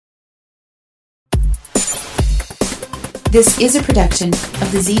This is a production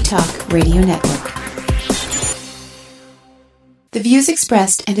of the Z-Talk Radio Network. The views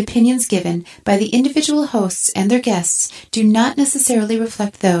expressed and opinions given by the individual hosts and their guests do not necessarily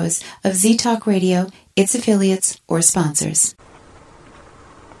reflect those of Z-Talk Radio, its affiliates, or sponsors.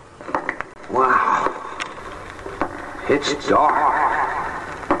 Wow. It's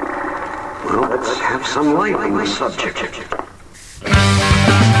dark. Well, let's have some light on the subject.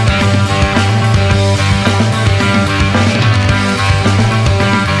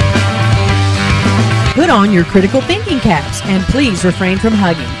 Put on your critical thinking caps and please refrain from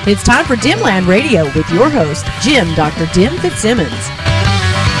hugging. It's time for Dimland Radio with your host, Jim Dr. Dim Fitzsimmons.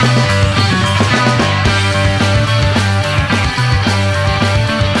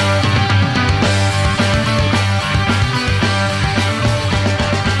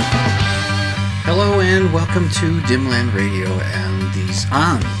 Hello and welcome to Dimland Radio and these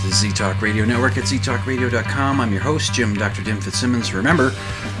on the Z-Talk Radio Network at ztalkradio.com. I'm your host, Jim Dr. Dim Fitzsimmons. Remember,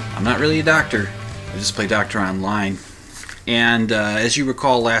 I'm not really a doctor. I just play doctor online. And as you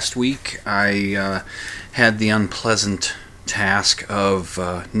recall, last week I had the unpleasant task of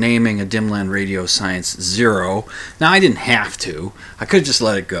naming a Dimland Radio Science 0. Now, I didn't have to. I could have just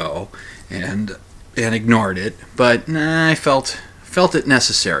let it go and ignored it. But I felt it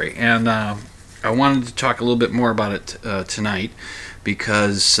necessary. And I wanted to talk a little bit more about it tonight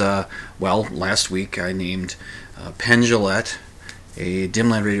because, last week I named Penn Jillette a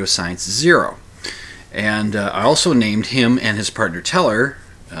Dimland Radio Science 0. And I also named him and his partner Teller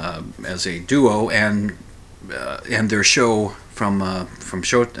as a duo, and their show from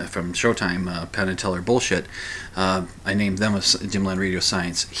Showtime, Penn and Teller Bullshit. I named them a Dimland Radio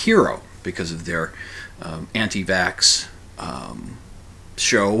Science hero because of their anti-vax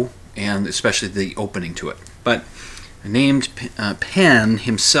show, and especially the opening to it. But I named Penn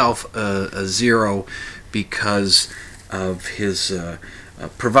himself a 0 because of his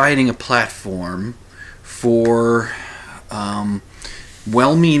providing a platform for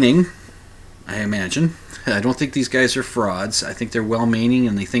well-meaning, I imagine. I don't think these guys are frauds. I think they're well-meaning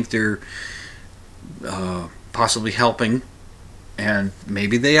and they think they're possibly helping, and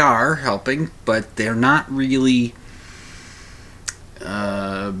maybe they are helping, but they're not really,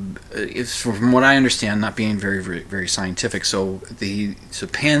 from what I understand, not being very, very, very scientific. So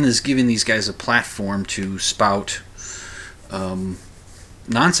Penn is giving these guys a platform to spout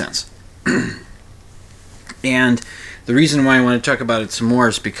nonsense. And the reason why I want to talk about it some more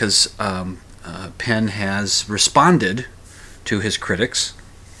is because Penn has responded to his critics.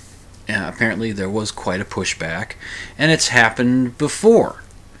 Apparently there was quite a pushback, and it's happened before.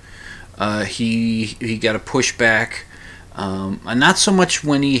 He got a pushback, not so much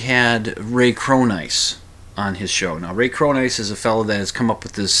when he had Ray Cronise on his show. Now, Ray Cronise is a fellow that has come up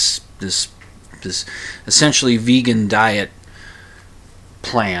with this essentially vegan diet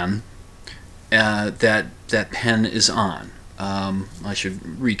plan that Penn is on. I should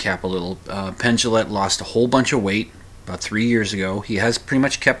recap a little. Penn Jillette lost a whole bunch of weight about 3 years ago. He has pretty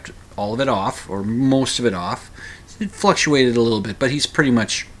much kept all of it off, or most of it off. It fluctuated a little bit, but he's pretty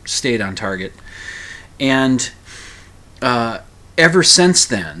much stayed on target. And ever since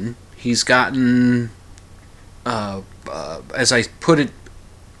then, he's gotten, as I put it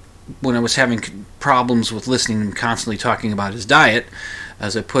when I was having problems with listening to him constantly talking about his diet,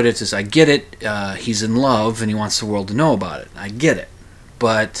 as I put it, is I get it, he's in love and he wants the world to know about it. I get it.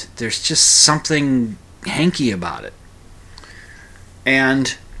 But there's just something hanky about it.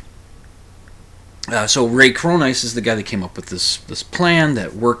 And so Ray Cronise is the guy that came up with this plan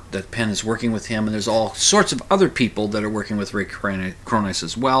that Penn is working with him, and there's all sorts of other people that are working with Ray Cronise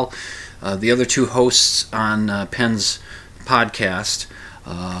as well. The other two hosts on Penn's podcast,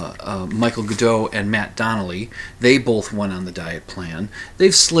 Michael Godot and Matt Donnelly, they both went on the diet plan.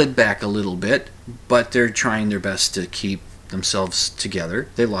 They've slid back a little bit, but they're trying their best to keep themselves together.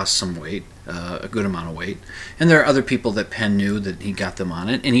 They lost some weight, a good amount of weight. And there are other people that Penn knew that he got them on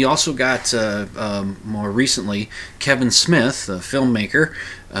it. And he also got, more recently, Kevin Smith, the filmmaker,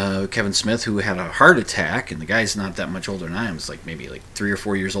 Kevin Smith, who had a heart attack, and the guy's not that much older than I am. It's maybe 3 or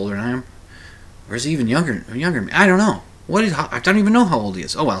 4 years older than I am. Or is he even younger? I don't know. I don't even know how old he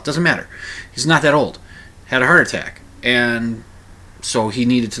is. Oh well, it doesn't matter. He's not that old. Had a heart attack, and so he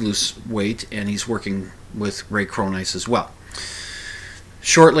needed to lose weight, and he's working with Ray Cronise as well.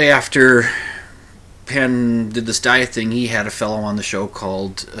 Shortly after Penn did this diet thing, he had a fellow on the show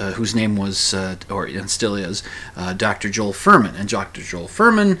called, whose name was, and still is, Dr. Joel Fuhrman. And Dr. Joel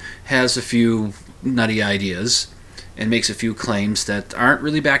Fuhrman has a few nutty ideas and makes a few claims that aren't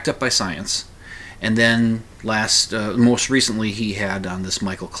really backed up by science. And then most recently, he had on this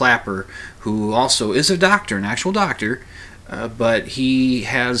Michael Clapper, who also is a doctor, an actual doctor, but he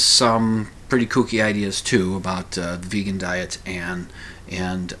has some pretty kooky ideas too about the vegan diet and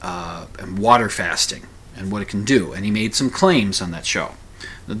water fasting and what it can do. And he made some claims on that show.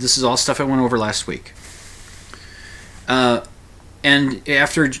 Now, this is all stuff I went over last week. And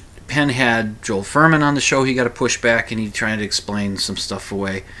after Penn had Joel Furman on the show, he got a pushback, and he tried to explain some stuff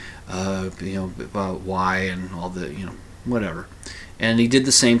away. About why and all the, whatever. And he did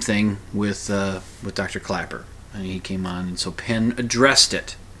the same thing with Dr. Clapper. And he came on, and so Penn addressed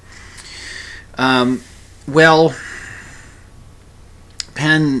it. Penn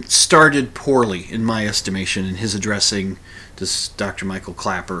started poorly, in my estimation, in his addressing this Dr. Michael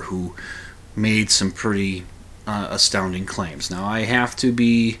Clapper, who made some pretty astounding claims. Now, I have to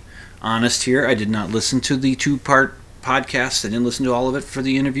be honest here. I did not listen to the two-part podcast. I didn't listen to all of it for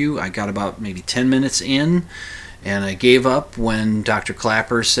the interview. I got about maybe 10 minutes in, and I gave up when Dr.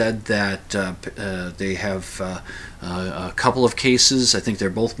 Clapper said that they have a couple of cases. I think they're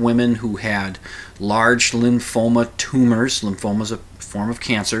both women who had large lymphoma tumors. Lymphoma is a form of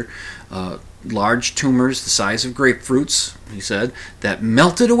cancer. Large tumors the size of grapefruits, he said, that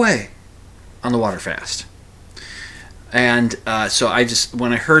melted away on the water fast. And so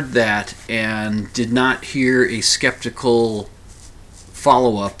when I heard that and did not hear a skeptical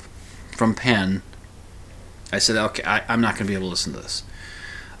follow-up from Penn, I said, okay, I'm not going to be able to listen to this.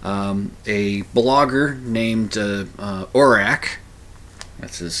 A blogger named Orak,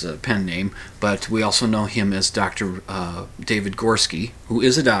 that's his pen name, but we also know him as Dr. David Gorski, who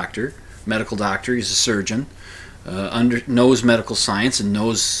is a doctor, medical doctor. He's a surgeon, knows medical science and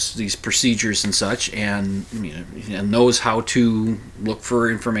knows these procedures and such, and knows how to look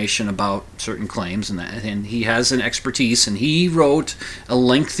for information about certain claims and that. And he has an expertise, and he wrote a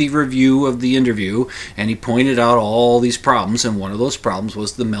lengthy review of the interview, and he pointed out all these problems, and one of those problems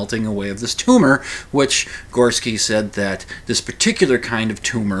was the melting away of this tumor, which Gorski said that this particular kind of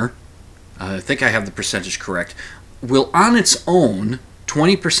tumor, I think I have the percentage correct, will on its own,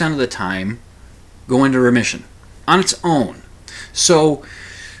 20% of the time, go into remission. On its own. So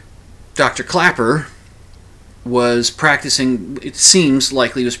Dr. Clapper was practicing, it seems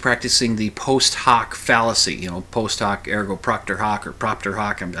likely he was practicing the post hoc fallacy, post hoc ergo propter hoc or propter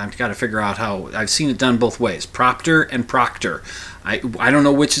hoc. I've got to figure out how. I've seen it done both ways, propter and proctor. I don't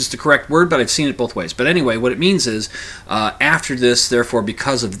know which is the correct word, but I've seen it both ways. But anyway, what it means is after this, therefore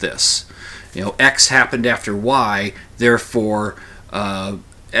because of this, X happened after Y, therefore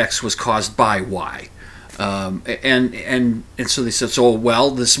X was caused by Y. And so they said,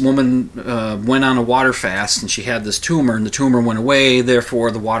 this woman went on a water fast and she had this tumor and the tumor went away, therefore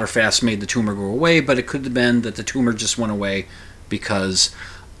the water fast made the tumor go away, but it could have been that the tumor just went away because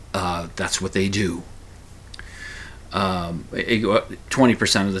that's what they do.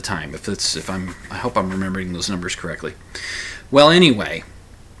 20% of the time, I hope I'm remembering those numbers correctly. Well, anyway,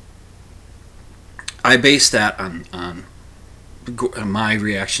 I based that on my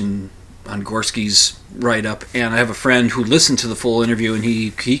reaction on Gorski's write-up, and I have a friend who listened to the full interview, and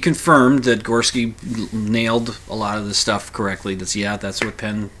he confirmed that Gorski nailed a lot of the stuff correctly. That's what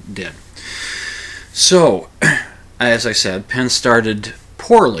Penn did. So, as I said, Penn started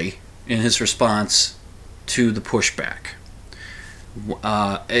poorly in his response to the pushback.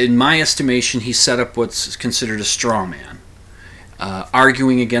 In my estimation, he set up what's considered a straw man,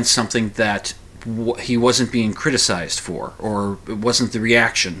 arguing against something that he wasn't being criticized for, or it wasn't the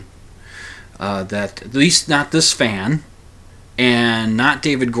reaction that at least not this fan, and not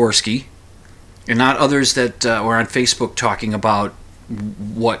David Gorski, and not others that were on Facebook talking about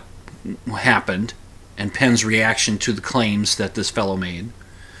what happened and Penn's reaction to the claims that this fellow made.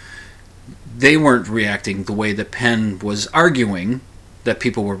 They weren't reacting the way that Penn was arguing that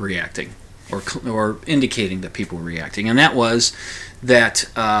people were reacting, or indicating that people were reacting, and that was that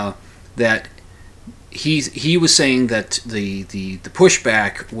he was saying that the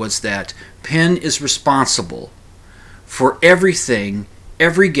pushback was that Penn is responsible for everything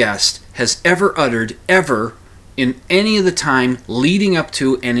every guest has ever uttered ever in any of the time leading up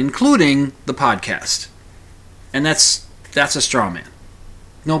to and including the podcast. And that's a straw man.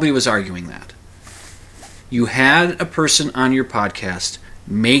 Nobody was arguing that. You had a person on your podcast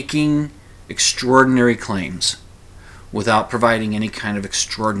making extraordinary claims without providing any kind of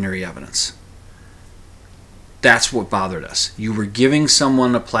extraordinary evidence. That's what bothered us. You were giving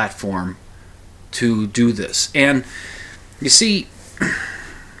someone a platform to do this. And you see,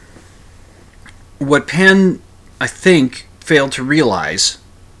 what Penn, I think, fails to realize,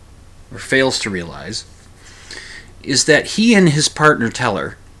 is that he and his partner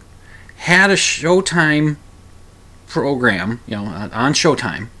Teller had a Showtime program, on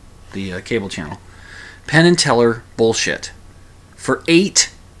Showtime, the cable channel, Penn and Teller Bullshit, for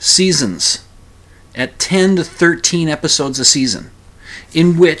 8 seasons at 10 to 13 episodes a season,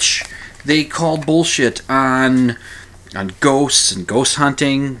 in which they called bullshit on ghosts and ghost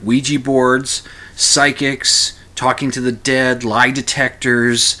hunting, Ouija boards, psychics, talking to the dead, lie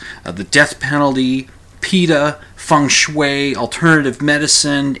detectors, the death penalty, PETA, feng shui, alternative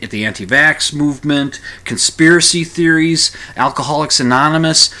medicine, the anti-vax movement, conspiracy theories, Alcoholics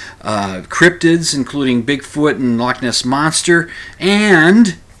Anonymous, cryptids, including Bigfoot and Loch Ness Monster,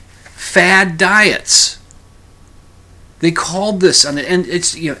 and fad diets. They called this, and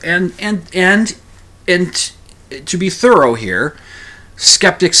it's and to be thorough here,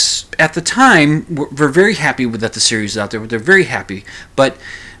 skeptics at the time were very happy with that the series is out there. They're very happy, but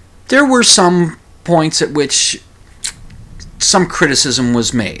there were some points at which some criticism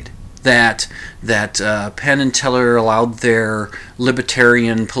was made that Penn and Teller allowed their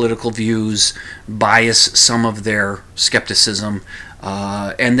libertarian political views bias some of their skepticism,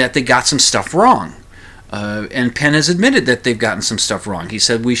 and that they got some stuff wrong. And Penn has admitted that they've gotten some stuff wrong. He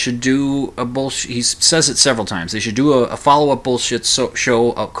said we should do a bullshit. He says it several times. They should do a follow-up bullshit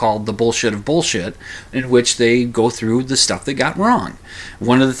show called The Bullshit of Bullshit, in which they go through the stuff they got wrong.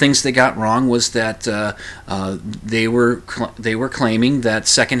 One of the things they got wrong was that they were claiming that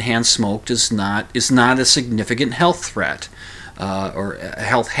secondhand smoke is not a significant health threat. Or a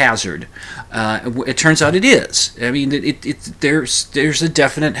health hazard. It turns out it is. I mean, there's a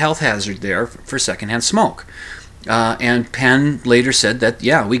definite health hazard there for secondhand smoke. And Penn later said that,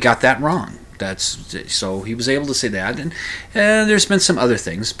 yeah, we got that wrong. So he was able to say that. And there's been some other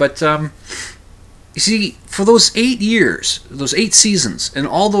things. But, you see, for those 8 years, those 8 seasons, and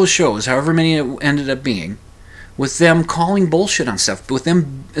all those shows, however many it ended up being, with them calling bullshit on stuff, with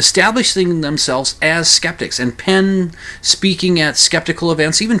them establishing themselves as skeptics, and Penn speaking at skeptical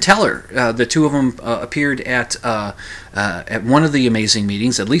events, even Teller, the two of them appeared at one of the amazing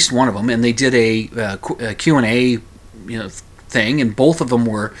meetings, at least one of them, and they did a Q&A thing, and both of them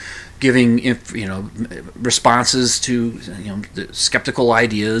were giving responses to the skeptical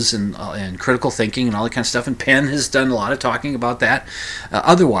ideas and critical thinking and all that kind of stuff, and Penn has done a lot of talking about that.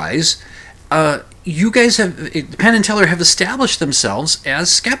 Otherwise, you guys Penn and Teller have established themselves as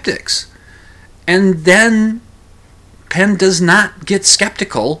skeptics. And then Penn does not get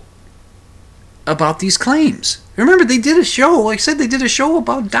skeptical about these claims. Remember, they did a show, like I said, they did a show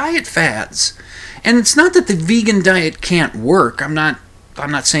about diet fads. And it's not that the vegan diet can't work. I'm not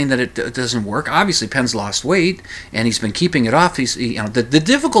saying that it doesn't work. Obviously, Penn's lost weight, and he's been keeping it off. The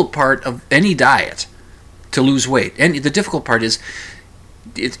difficult part of any diet to lose weight, and the difficult part is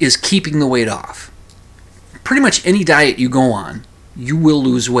keeping the weight off. Pretty much any diet you go on, you will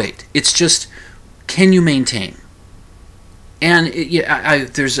lose weight. It's just, can you maintain? And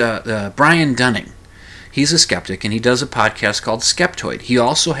there's Brian Dunning. He's a skeptic, and he does a podcast called Skeptoid. He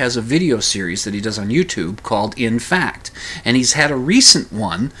also has a video series that he does on YouTube called In Fact. And he's had a recent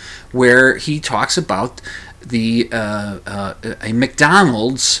one where he talks about a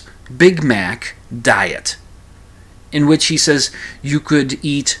McDonald's Big Mac diet, in which he says you could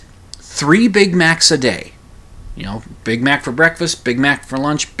eat 3 Big Macs a day. Big Mac for breakfast, Big Mac for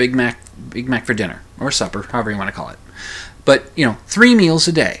lunch, Big Mac for dinner, or supper, however you want to call it. But, 3 meals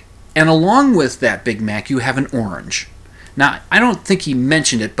a day. And along with that Big Mac, you have an orange. Now, I don't think he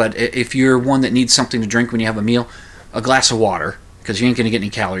mentioned it, but if you're one that needs something to drink when you have a meal, a glass of water, because you ain't going to get any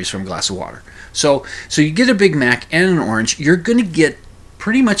calories from a glass of water. So you get a Big Mac and an orange, you're going to get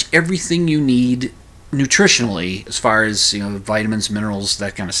pretty much everything you need nutritionally, as far as vitamins, minerals,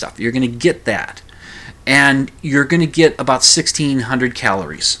 that kind of stuff. You're going to get that, and you're going to get about 1,600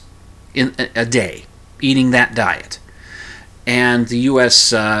 calories in a day eating that diet. And the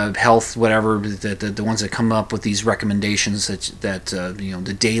U.S. Health, whatever, the ones that come up with these recommendations that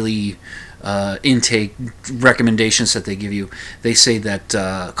the daily intake recommendations that they give you, they say that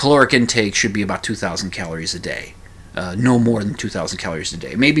caloric intake should be about 2,000 calories a day. No more than 2,000 calories a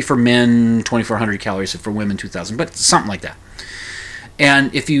day. Maybe for men, 2,400 calories, and for women, 2,000, but something like that.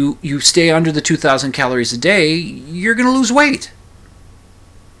 And if you stay under the 2,000 calories a day, you're going to lose weight.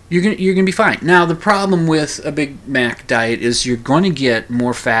 You're going to be fine. Now, the problem with a Big Mac diet is you're going to get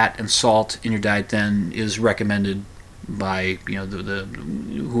more fat and salt in your diet than is recommended by the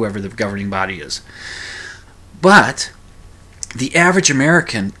whoever the governing body is. But the average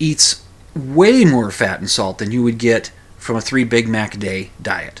American eats way more fat and salt than you would get from a 3 Big Mac a day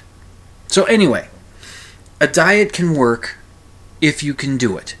diet. So anyway, a diet can work if you can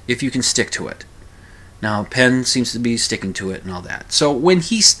do it, if you can stick to it. Now, Penn seems to be sticking to it and all that. So when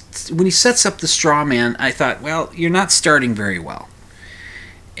he sets up the straw man, I thought, well, you're not starting very well.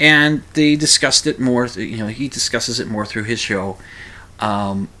 And they discussed it more. He discusses it more through his show.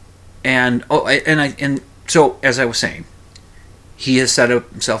 So as I was saying, he has set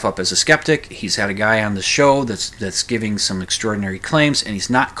himself up as a skeptic. He's had a guy on the show that's giving some extraordinary claims, and he's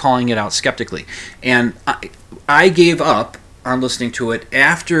not calling it out skeptically. And I gave up on listening to it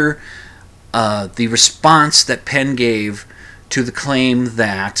after the response that Penn gave to the claim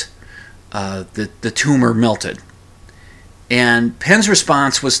that the tumor melted. And Penn's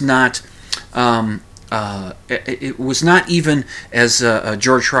response was not, it was not even as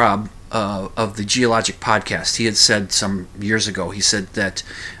George Schraub of the Geologic Podcast. He had said some years ago, he said that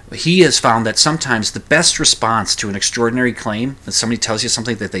he has found that sometimes the best response to an extraordinary claim, that somebody tells you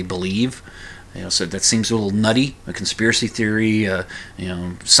something that they believe, so that seems a little nutty, a conspiracy theory,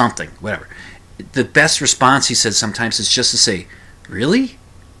 something, whatever. The best response, he said, sometimes is just to say, really?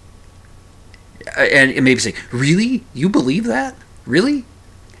 And maybe say, really? You believe that? Really?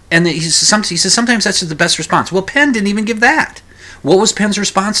 And he says sometimes that's the best response. Well, Penn didn't even give that. What was Penn's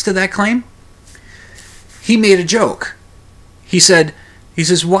response to that claim? He made a joke. He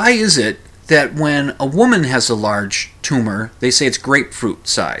says, why is it that when a woman has a large tumor, they say it's grapefruit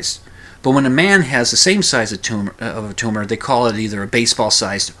size, but when a man has the same size of a tumor, they call it either a baseball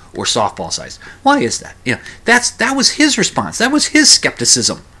sized or softball sized? Why is that? That was his response. That was his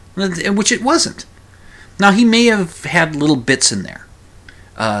skepticism, which it wasn't. Now, he may have had little bits in there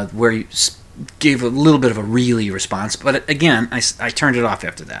where he gave a little bit of a really response, but again, I turned it off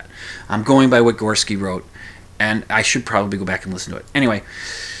after that. I'm going by what Gorski wrote, and I should probably go back and listen to it. Anyway,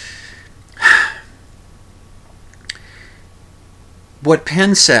 what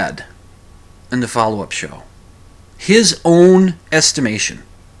Penn said in the follow-up show, his own estimation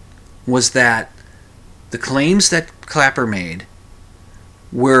was that the claims that Clapper made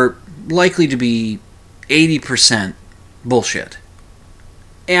were likely to be 80% bullshit.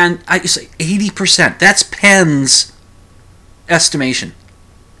 And I say 80%. That's Penn's estimation.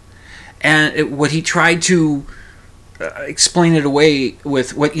 And what he tried to explain it away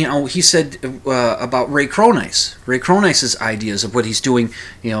with what he said about Ray Cronise. Ray Cronice's ideas of what he's doing.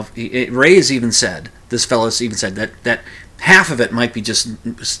 Ray has even said, this fellow's even said that half of it might be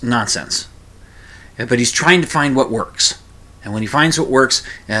just nonsense. But he's trying to find what works. And when he finds what works,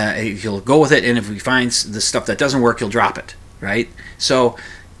 he'll go with it. And if he finds the stuff that doesn't work, he'll drop it. Right? So,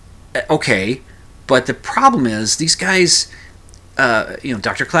 okay. But the problem is, these guys,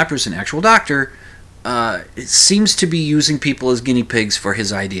 Dr. Clapper's an actual doctor, it seems to be using people as guinea pigs for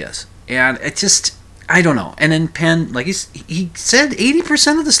his ideas. And it just, I don't know. And then Penn, like he said,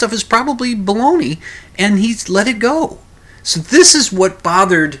 80% of the stuff is probably baloney, and he's let it go. So this is what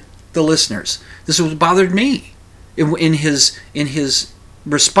bothered the listeners. This is what bothered me in his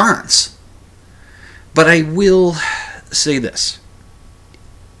response. But I will say this.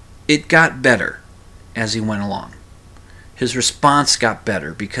 It got better as he went along. His response got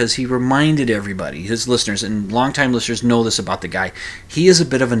better because he reminded everybody, his listeners, and longtime listeners know this about the guy, he is a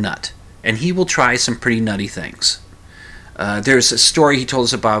bit of a nut, and he will try some pretty nutty things. There's a story he told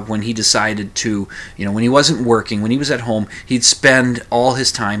us about when he decided to, when he wasn't working, when he was at home, he'd spend all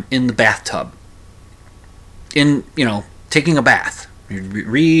his time in the bathtub. Taking a bath. He'd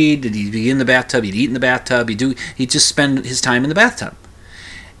read, he'd be in the bathtub, he'd eat in the bathtub, he'd just spend his time in the bathtub.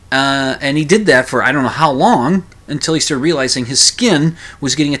 And he did that for I don't know how long, until he started realizing his skin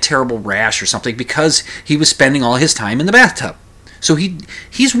was getting a terrible rash or something because he was spending all his time in the bathtub. So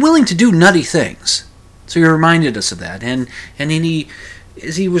he's willing to do nutty things. So he reminded us of that. And then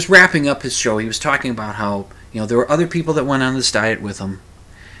as he was wrapping up his show, he was talking about how there were other people that went on this diet with him,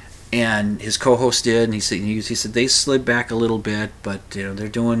 and his co-host did, and he said they slid back a little bit, but they're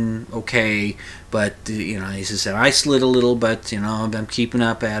doing okay. But he said I slid a little, but I'm keeping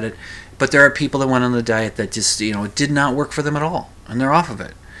up at it. But there are people that went on the diet that just it did not work for them at all, and they're off of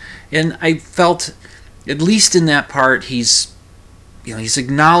it. And I felt, at least in that part, he's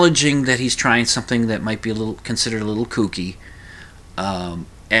acknowledging that he's trying something that might be considered a little kooky,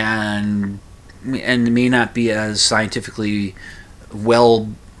 and may not be as scientifically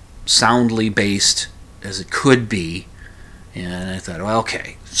soundly based as it could be. And I thought, well,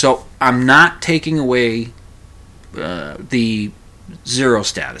 okay. So I'm not taking away the zero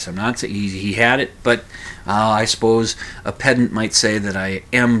status. I'm not. He had it, but I suppose a pedant might say that I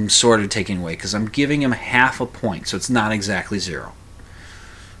am sort of taking away because I'm giving him half a point, so it's not exactly zero.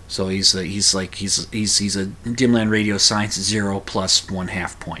 So he's a Dimland Radio Science 0 plus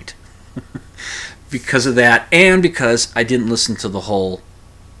 1/2 point because of that, and because I didn't listen to the whole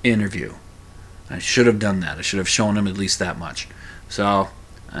interview. I should have done that. I should have shown him at least that much. So,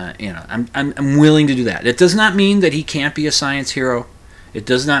 I'm willing to do that. It does not mean that he can't be a science hero. It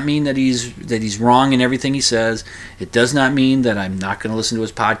does not mean that he's wrong in everything he says. It does not mean that I'm not going to listen to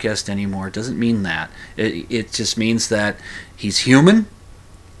his podcast anymore. It doesn't mean that. It just means that he's human,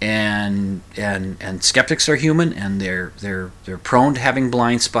 and skeptics are human, and they're prone to having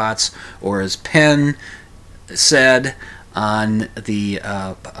blind spots, or as Penn said on the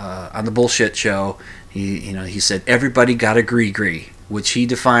bullshit show, he said everybody got a gree, which he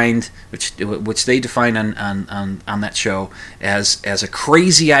defined, which they defined on that show as a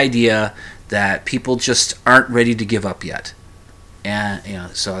crazy idea that people just aren't ready to give up yet.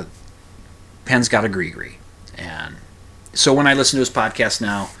 And so Penn's got a gree, and so when I listen to his podcast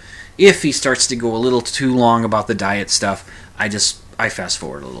now, if he starts to go a little too long about the diet stuff, I fast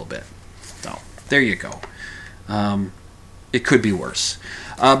forward a little bit. So there you go. It could be worse.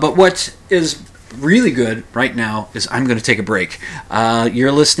 But what is really good right now is I'm going to take a break.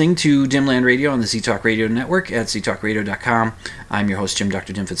 You're listening to Dimland Radio on the ZTalk Radio Network at ztalkradio.com. I'm your host, Jim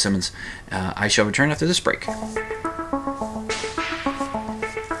Dr. Dim Fitzsimmons. I shall return after this break.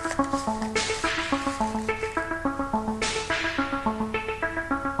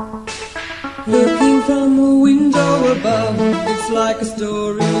 Looking from a window above, it's like a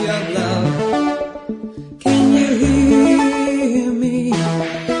story of love. Can you hear me?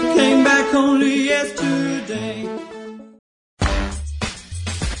 Came back only yesterday.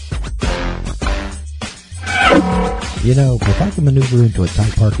 You know, if I can maneuver into a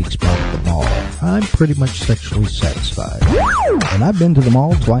tight parking spot at the mall, I'm pretty much sexually satisfied. And I've been to the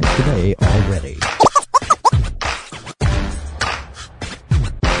mall twice today already.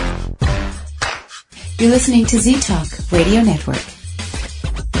 You're listening to ZTalk Radio Network.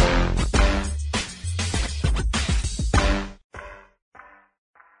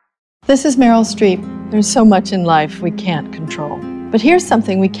 This is Meryl Streep. There's so much in life we can't control. But here's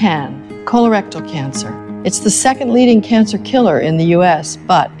something we can: colorectal cancer. It's the second leading cancer killer in the U.S.,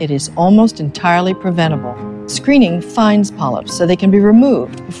 but it is almost entirely preventable. Screening finds polyps so they can be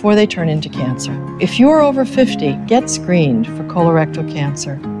removed before they turn into cancer. If you're over 50, get screened for colorectal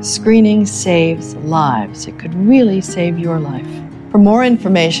cancer. Screening saves lives. It could really save your life. For more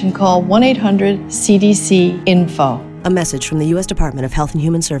information, call 1-800-CDC-INFO. A message from the U.S. Department of Health and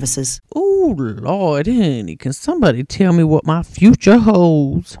Human Services. Oh, Lord, honey, can somebody tell me what my future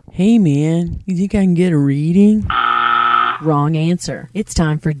holds? Hey, man, you think I can get a reading? Wrong answer. It's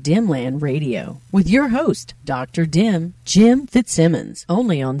time for Dimland Radio with your host, Dr. Dim, Jim Fitzsimmons,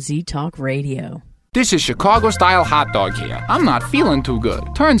 only on ZTalk Radio. This is Chicago-style hot dog here. I'm not feeling too good.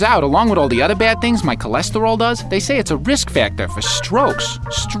 Turns out, along with all the other bad things my cholesterol does, they say it's a risk factor for strokes.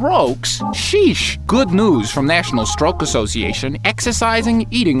 Strokes? Sheesh. Good news from National Stroke Association. Exercising,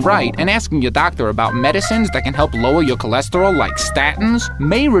 eating right, and asking your doctor about medicines that can help lower your cholesterol, like statins,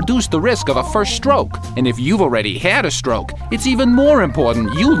 may reduce the risk of a first stroke. And if you've already had a stroke, it's even more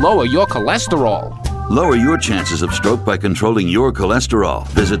important you lower your cholesterol. Lower your chances of stroke by controlling your cholesterol.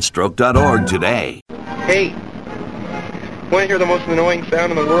 Visit stroke.org today. Hey, want to hear the most annoying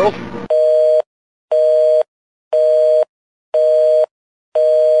sound in the world?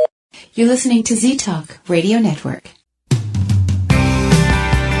 You're listening to ZTalk Radio Network.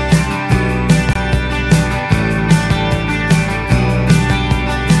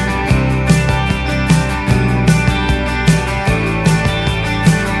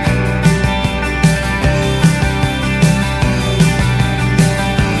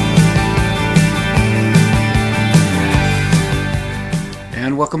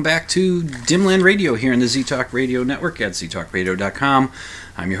 Welcome back to Dimland Radio here in the ZTalk Radio Network at ztalkradio.com.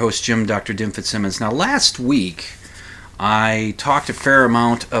 I'm your host, Jim Dr. Dim Fitzsimmons. Now, last week, I talked a fair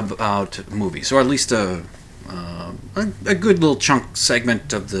amount about movies, or at least a good little chunk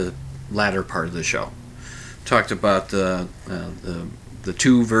segment of the latter part of the show. Talked about the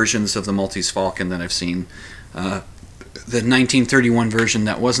two versions of the Maltese Falcon that I've seen. The 1931 version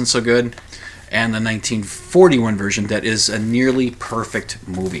that wasn't so good, and the 1941 version that is a nearly perfect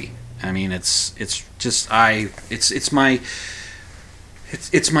movie. I mean, it's my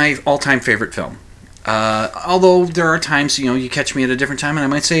all-time favorite film. Although there are times, you catch me at a different time, and I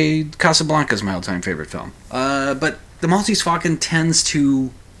might say Casablanca is my all-time favorite film. But the Maltese Falcon tends to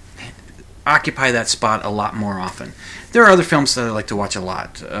occupy that spot a lot more often. There are other films that I like to watch a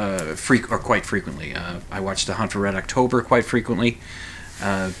lot, quite frequently. I watch The Hunt for Red October quite frequently.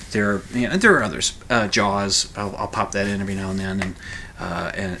 There are others. Jaws, I'll pop that in every now and then,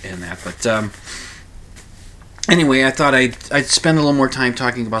 and that. But anyway, I thought I'd spend a little more time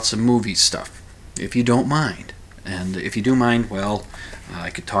talking about some movie stuff, if you don't mind. And if you do mind, well, I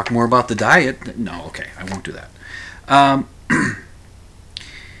could talk more about the diet. No, okay, I won't do that.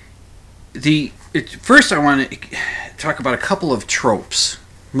 First, I want to talk about a couple of tropes,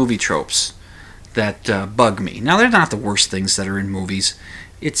 movie tropes, that bug me. Now, they're not the worst things that are in movies.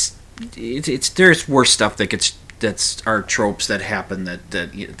 There's worse stuff that's our tropes that happen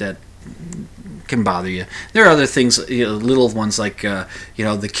that can bother you. There are other things, little ones like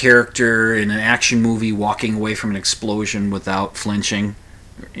the character in an action movie walking away from an explosion without flinching.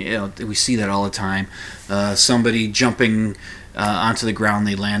 We see that all the time. Somebody jumping onto the ground,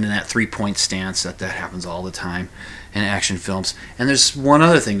 they land in that 3-point stance. That happens all the time in action films. And there's one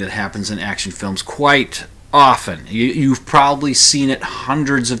other thing that happens in action films quite often. You've probably seen it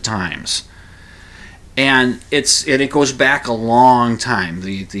hundreds of times. And it goes back a long time.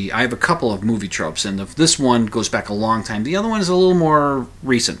 I have a couple of movie tropes, and this one goes back a long time. The other one is a little more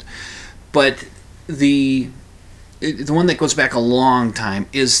recent. But the one that goes back a long time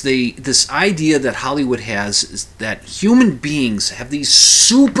is this idea that Hollywood has, is that human beings have these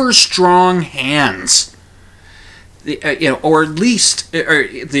super strong hands, or at least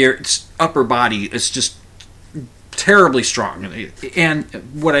their upper body is just terribly strong. And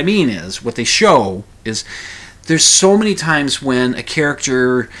what I mean is, what they show is, there's so many times when a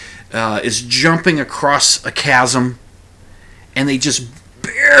character is jumping across a chasm and they just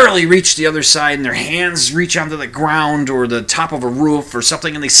barely reach the other side, and their hands reach onto the ground or the top of a roof or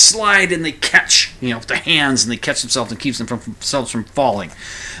something, and they slide and they catch, with their hands, and they catch themselves and keeps themselves from falling.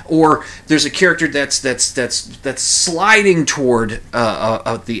 Or there's a character that's sliding toward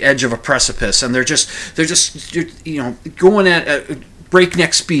the edge of a precipice, and they're just going at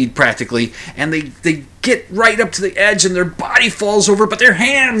breakneck speed practically, and they get right up to the edge, and their body falls over, but their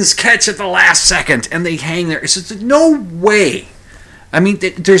hands catch at the last second, and they hang there. It's just no way. I mean,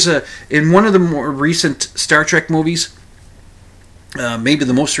 there's in one of the more recent Star Trek movies, maybe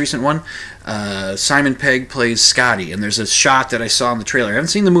the most recent one, Simon Pegg plays Scotty, and there's a shot that I saw in the trailer. I haven't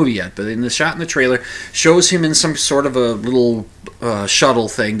seen the movie yet, but in the shot in the trailer shows him in some sort of a little shuttle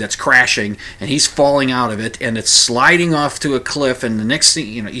thing that's crashing, and he's falling out of it, and it's sliding off to a cliff, and the next thing,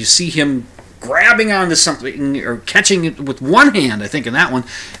 you see him grabbing onto something or catching it with one hand, I think, in that one,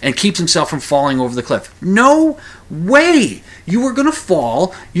 and keeps himself from falling over the cliff. No way! You are going to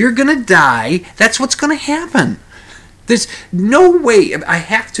fall. You're going to die. That's what's going to happen. There's no way. I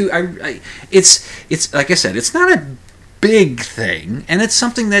have to. It's like I said. It's not a big thing, and it's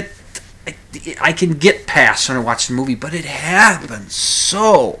something that I can get past when I watch the movie. But it happens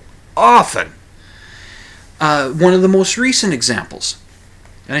so often. One of the most recent examples,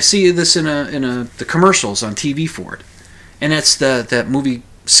 and I see this in the commercials on TV for it, and that's that movie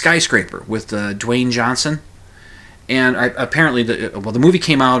Skyscraper with Dwayne Johnson. And apparently, the movie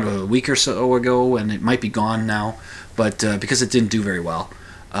came out a week or so ago, and it might be gone now, but because it didn't do very well.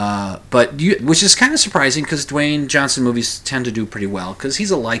 Which is kind of surprising, because Dwayne Johnson movies tend to do pretty well, because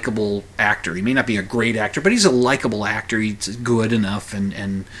he's a likable actor. He may not be a great actor, but he's a likable actor. He's good enough,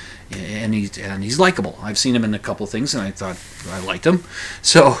 and he's likable. I've seen him in a couple of things, and I thought I liked him.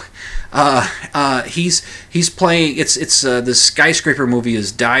 So he's playing. It's the Skyscraper movie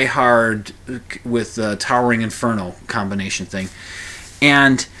is Die Hard with Towering Inferno combination thing,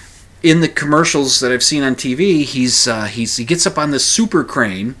 and in the commercials that I've seen on TV, he gets up on this super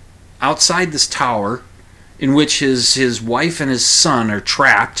crane outside this tower, in which his wife and his son are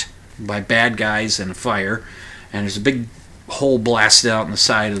trapped by bad guys and a fire, and there's a big hole blasted out in the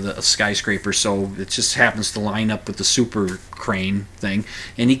side of the skyscraper, so it just happens to line up with the super crane thing,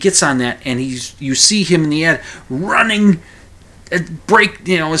 and he gets on that, and you see him in the ad running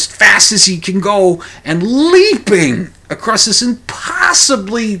as fast as he can go, and leaping across this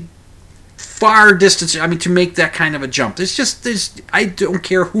impossibly far distance. I mean, to make that kind of a jump, I don't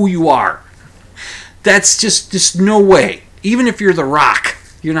care who you are, that's just no way. Even if you're The Rock,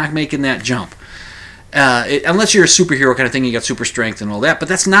 you're not making that jump. Unless you're a superhero kind of thing, you got super strength and all that, but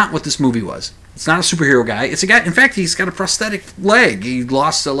that's not what this movie was. It's not a superhero guy. It's a guy. In fact, he's got a prosthetic leg. He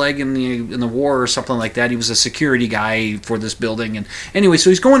lost a leg in the war or something like that. He was a security guy for this building, and anyway, so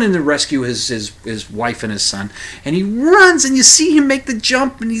he's going in to rescue his wife and his son, and he runs, and you see him make the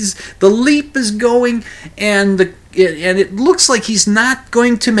jump, and the leap is going, and it looks like he's not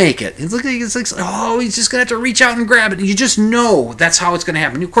going to make it. It looks like he's just going to have to reach out and grab it. And you just know that's how it's going to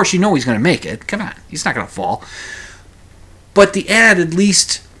happen. Of course, you know he's going to make it. Come on, he's not going to fall. But the ad at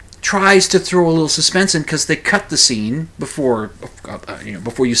least tries to throw a little suspense in, because they cut the scene before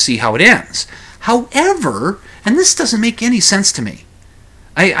you see how it ends. However, and this doesn't make any sense to me,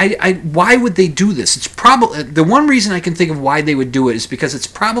 Why would they do this? It's probably the one reason I can think of why they would do it is because it's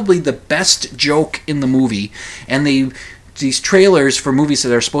probably the best joke in the movie, and these trailers for movies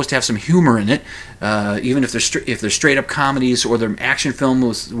that are supposed to have some humor in it, even if they're straight up comedies or they're action film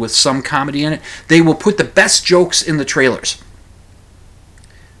with some comedy in it, they will put the best jokes in the trailers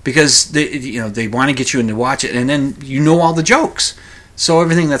because they want to get you in to watch it, and then all the jokes, so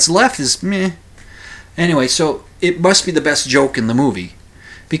everything that's left is meh. Anyway, so it must be the best joke in the movie.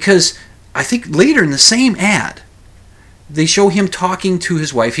 Because I think later in the same ad, they show him talking to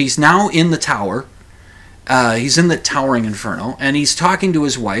his wife. He's now in the tower. He's in the towering inferno, and he's talking to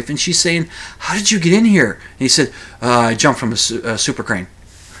his wife, and she's saying, "How did you get in here?" And he said, "I jumped from a super crane."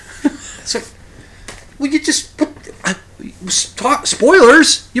 It's like, well, you just put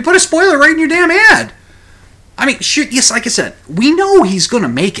spoilers. You put a spoiler right in your damn ad. I mean, shit. Yes, like I said, we know he's gonna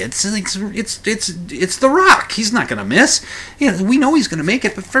make it. It's The Rock. He's not gonna miss. We know he's gonna make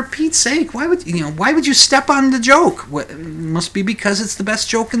it. But for Pete's sake, why would you step on the joke? It must be because it's the best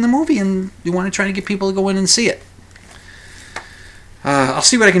joke in the movie, and you want to try to get people to go in and see it. I'll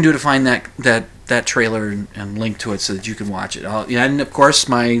see what I can do to find that trailer and link to it so that you can watch it. And of course,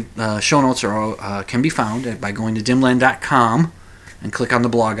 my show notes can be found by going to dimland.com and click on the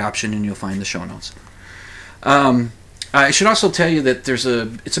blog option, and you'll find the show notes. I should also tell you that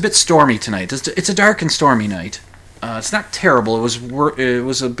it's a bit stormy tonight. It's a dark and stormy night. It's not terrible. It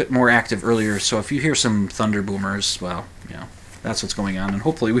was a bit more active earlier, so if you hear some thunder boomers, well, that's what's going on, and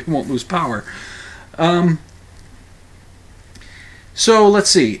hopefully we won't lose power. So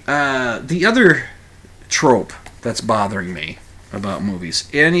let's see. The other trope that's bothering me about movies,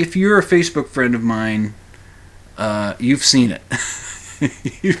 and if you're a Facebook friend of mine, you've seen it.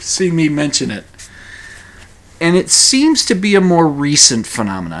 You've seen me mention it. And it seems to be a more recent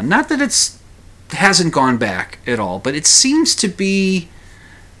phenomenon. Not that it hasn't gone back at all, but it seems to be,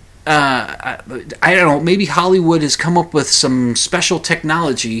 I don't know, maybe Hollywood has come up with some special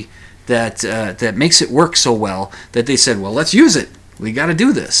technology that makes it work so well that they said, well, let's use it. We got to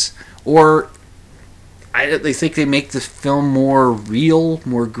do this. Or they think they make the film more real,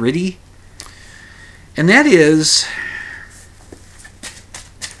 more gritty. And that is,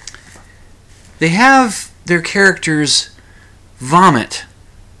 they have their characters vomit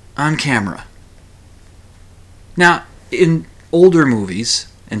on camera. Now, in older movies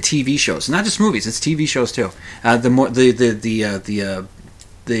and TV shows, not just movies, it's TV shows too. The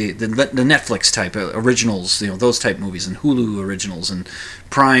Netflix type originals, those type movies, and Hulu originals, and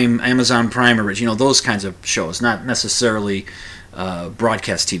Amazon Prime originals, those kinds of shows, not necessarily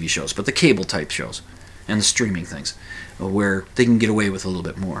broadcast TV shows, but the cable type shows and the streaming things, where they can get away with a little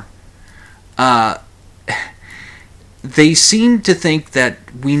bit more. They seem to think that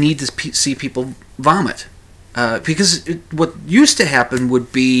we need to see people vomit. Because what used to happen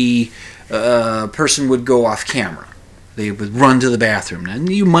would be a person would go off camera. They would run to the bathroom. And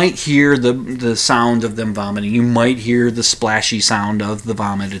you might hear the sound of them vomiting. You might hear the splashy sound of the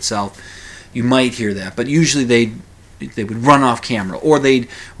vomit itself. You might hear that. But usually they would run off camera. Or they'd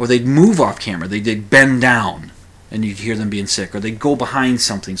move off camera. They'd bend down and you'd hear them being sick. Or they'd go behind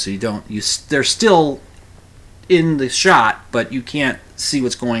something so they're still in the shot, but you can't see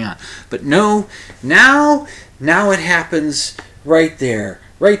what's going on. But no, now it happens right there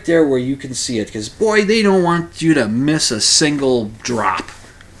where you can see it, because boy, they don't want you to miss a single drop.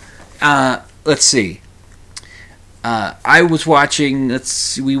 Let's see.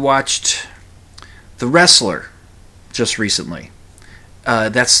 We watched The Wrestler just recently.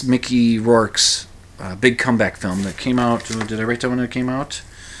 That's Mickey Rourke's big comeback film that came out. Did I write down when it came out?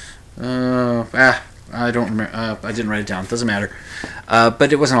 I don't remember. I didn't write it down. It doesn't matter.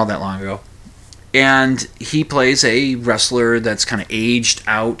 But it wasn't all that long ago. And he plays a wrestler that's kind of aged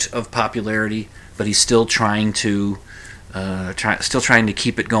out of popularity, but he's still trying to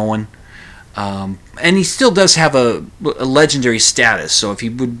keep it going. And he still does have a legendary status. So if he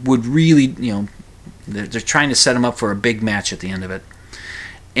would really, they're trying to set him up for a big match at the end of it.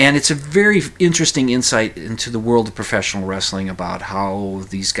 And it's a very interesting insight into the world of professional wrestling about how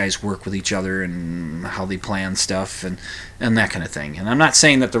these guys work with each other and how they plan stuff and that kind of thing. And I'm not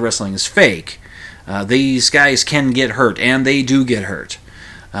saying that the wrestling is fake. These guys can get hurt, and they do get hurt.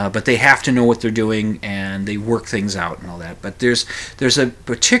 But they have to know what they're doing, and they work things out and all that. But there's a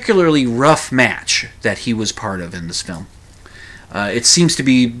particularly rough match that he was part of in this film. It seems to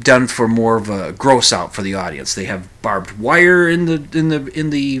be done for more of a gross out for the audience. They have barbed wire in the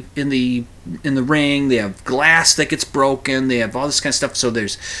ring. They have glass that gets broken. They have all this kind of stuff. So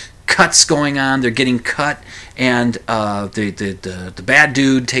there's cuts going on. They're getting cut, and the bad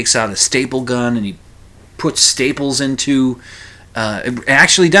dude takes out a staple gun and he puts staples into It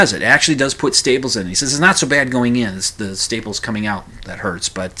actually does it. It actually does put staples in. He says it's not so bad going in. It's the staples coming out that hurts,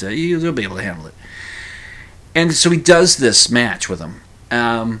 but you'll be able to handle it. And so he does this match with him.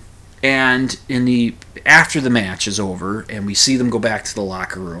 And after the match is over, and we see them go back to the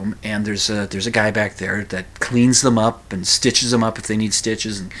locker room, and there's a guy back there that cleans them up and stitches them up if they need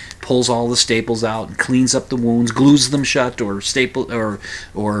stitches, and pulls all the staples out and cleans up the wounds, glues them shut, or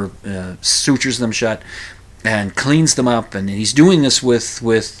sutures them shut, and cleans them up. And he's doing this with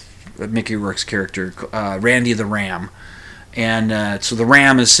Mickey Rourke's character, Randy the Ram, and so the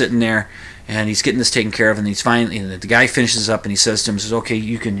Ram is sitting there. And he's getting this taken care of, and he's finally, the guy finishes up, and he says to him, says, "Okay,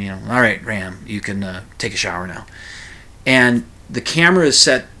 you can, all right, Ram, you can take a shower now." And the camera is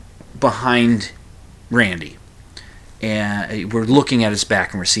set behind Randy, and we're looking at his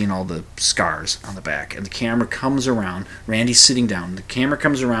back, and we're seeing all the scars on the back. And the camera comes around. Randy's sitting down. The camera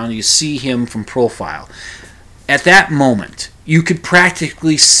comes around, and you see him from profile. At that moment, you could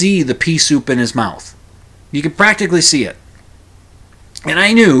practically see the pea soup in his mouth. You could practically see it. And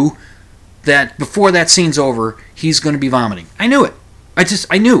I knew that before that scene's over, he's going to be vomiting. I knew it.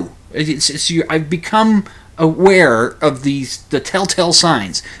 I knew. I've become aware of the telltale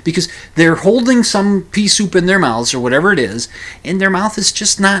signs, because they're holding some pea soup in their mouths or whatever it is, and their mouth is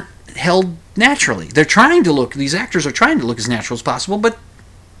just not held naturally. These actors are trying to look as natural as possible, but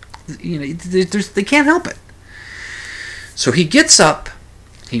they can't help it. So he gets up,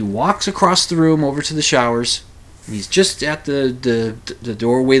 he walks across the room over to the showers. He's just at the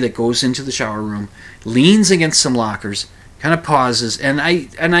doorway that goes into the shower room, leans against some lockers, kind of pauses, and I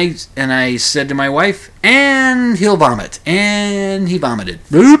said to my wife, "And he'll vomit." And he vomited.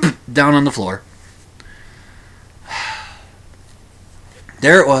 Boop, down on the floor.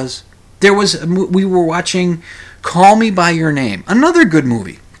 There it was. We were watching Call Me By Your Name, another good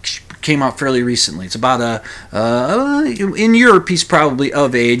movie. Came out fairly recently. It's about in Europe he's probably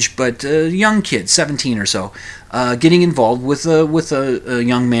of age, but a young kid, 17 or so, getting involved with a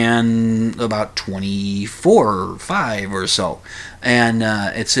young man about 24 or 5 or so, and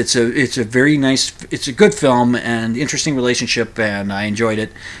it's a very nice, it's a good film and interesting relationship, and I enjoyed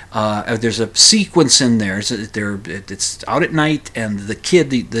it. There's a sequence in there. It's out at night, and the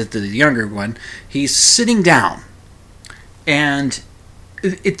kid, the younger one, he's sitting down, and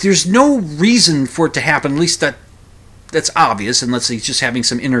there's no reason for it to happen, at least that's obvious, unless he's just having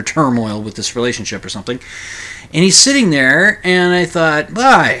some inner turmoil with this relationship or something. And he's sitting there, and I thought,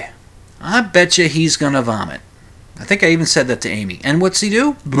 I bet you he's going to vomit. I think I even said that to Amy. And what's he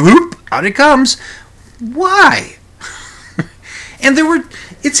do? Boop! Out it comes. Why? And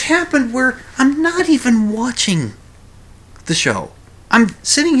it's happened where I'm not even watching the show. I'm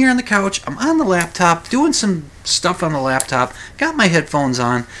sitting here on the couch, I'm on the laptop, doing some stuff on the laptop, got my headphones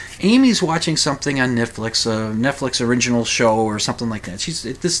on, Amy's watching something on Netflix, a Netflix original show or something like that.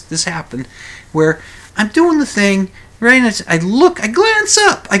 This happened where I'm doing the thing, right, and I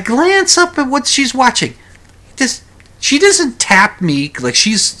glance up at what she's watching. She doesn't tap me like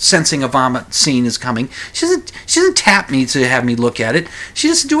she's sensing a vomit scene is coming. She doesn't tap me to have me look at it. She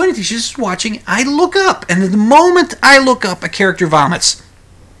doesn't do anything. She's just watching. I look up, and the moment I look up, a character vomits.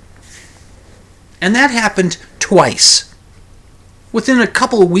 And that happened twice. Within a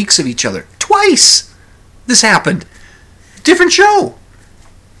couple of weeks of each other. Twice! This happened. Different show.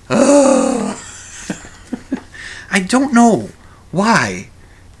 I don't know why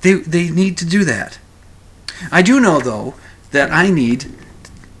they need to do that. I do know, though, that I need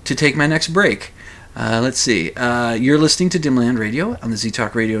to take my next break. Let's see. You're listening to Dimland Radio on the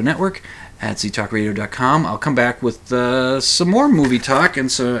ZTalk Radio Network at ztalkradio.com. I'll come back with some more movie talk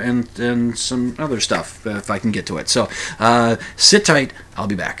and some other stuff if I can get to it. So sit tight. I'll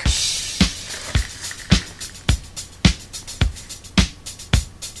be back.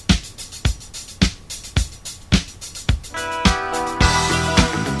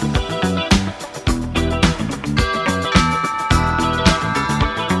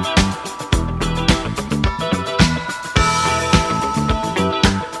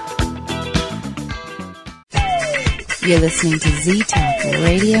 You're listening to ZTalk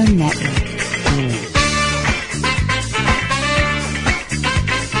Radio Network.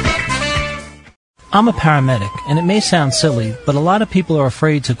 I'm a paramedic, and it may sound silly, but a lot of people are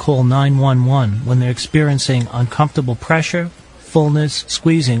afraid to call 911 when they're experiencing uncomfortable pressure, fullness,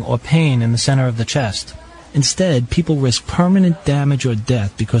 squeezing, or pain in the center of the chest. Instead, people risk permanent damage or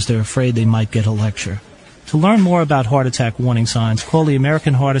death because they're afraid they might get a lecture. To learn more about heart attack warning signs, call the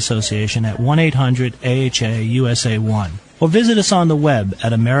American Heart Association at 1-800-AHA-USA1 or visit us on the web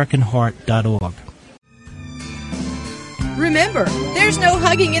at americanheart.org. Remember, there's no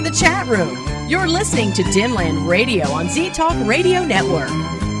hugging in the chat room. You're listening to Dimland Radio on Z-Talk Radio Network.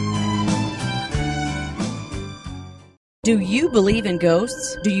 Do you believe in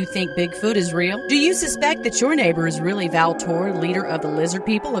ghosts? Do you think Bigfoot is real? Do you suspect that your neighbor is really Val Tor, leader of the lizard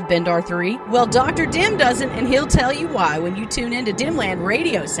people of Bendar 3? Well, Dr. Dim doesn't, and he'll tell you why when you tune in to Dimland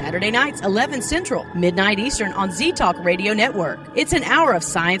Radio Saturday nights, 11 Central, midnight Eastern on Z-Talk Radio Network. It's an hour of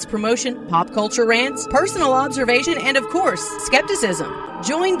science promotion, pop culture rants, personal observation, and of course, skepticism.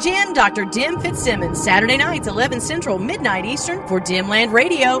 Join Jim, Dr. Dim Fitzsimmons, Saturday nights, 11 Central, midnight Eastern for Dimland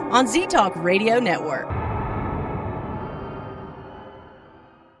Radio on Z-Talk Radio Network.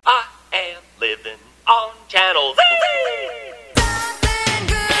 I am living on Channel Z.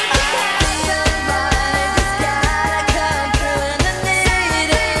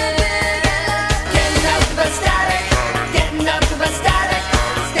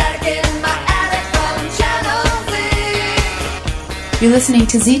 You're listening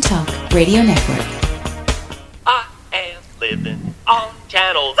to Z-Talk Radio Network. I am living on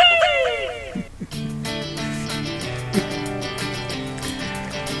Channel Z.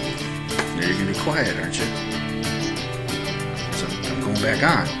 Now you're going to be quiet, aren't you? So I'm going back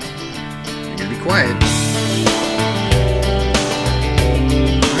on. You're going to be quiet.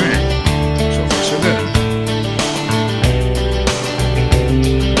 Alright. So far, so good.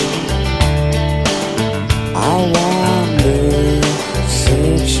 I wander,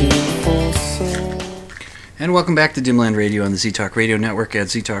 searching for soul. And welcome back to Dimland Radio on the Z-Talk Radio Network at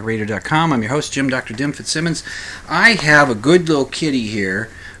ztalkradio.com. I'm your host, Jim, Dr. Dim Fitzsimmons. I have a good little kitty here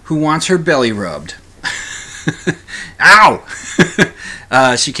who wants her belly rubbed. Ow!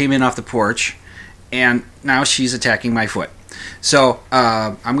 She came in off the porch, and now she's attacking my foot. So,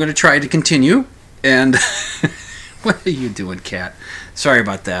 I'm going to try to continue, and what are you doing, cat? Sorry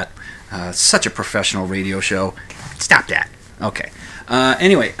about that. Such a professional radio show. Stop that. Okay.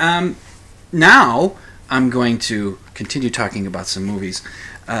 Anyway, now I'm going to continue talking about some movies.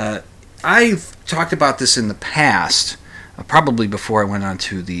 I've talked about this in the past, probably before I went on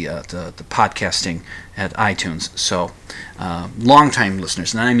to the podcasting at iTunes. So, long-time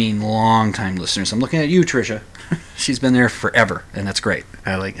listeners, and I mean long-time listeners. I'm looking at you, Tricia. She's been there forever, and that's great.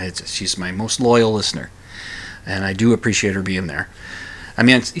 She's my most loyal listener, and I do appreciate her being there. I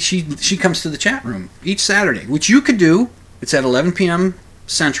mean, she comes to the chat room each Saturday, which you could do. It's at 11 p.m.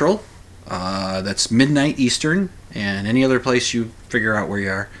 Central. That's midnight Eastern, and any other place you figure out where you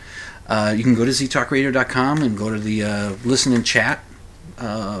are. You can go to ztalkradio.com and go to the listen and chat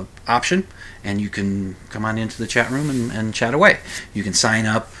option, and you can come on into the chat room and chat away. You can sign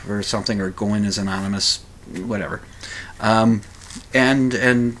up or something, or go in as anonymous, whatever, and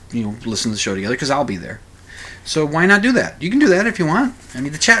you know, listen to the show together, because I'll be there. So why not do that? You can do that if you want. I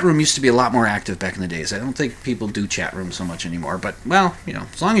mean, the chat room used to be a lot more active back in the days. I don't think people do chat rooms so much anymore, but, well, you know,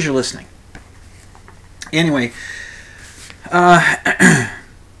 as long as you're listening. Anyway, I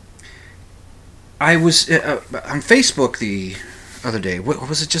was on Facebook the other day. What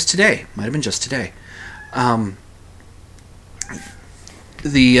was it, just today? Might have been just today.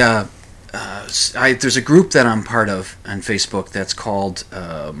 There's a group that I'm part of on Facebook that's called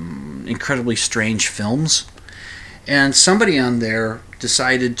Incredibly Strange Films. And somebody on there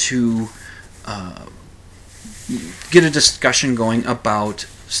decided to get a discussion going about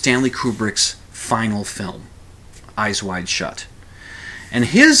Stanley Kubrick's final film, Eyes Wide Shut. And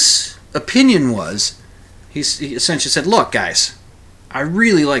his opinion was, he essentially said, look, guys, I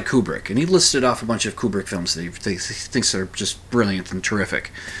really like Kubrick. And he listed off a bunch of Kubrick films that he thinks are just brilliant and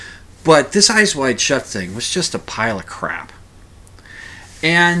terrific. But this Eyes Wide Shut thing was just a pile of crap.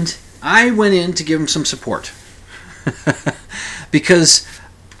 And I went in to give him some support. Because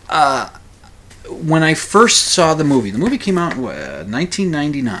when I first saw the movie came out in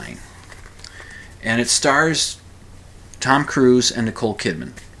 1999. And it stars Tom Cruise and Nicole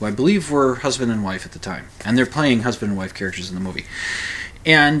Kidman, who I believe were husband and wife at the time. And they're playing husband and wife characters in the movie.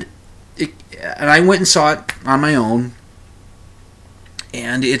 And I went and saw it on my own.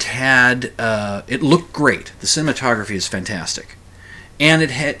 And it had, it looked great. The cinematography is fantastic. And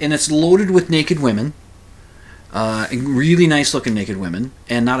it's loaded with naked women. Really nice looking naked women.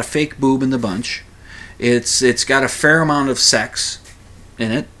 And not a fake boob in the bunch. It's got a fair amount of sex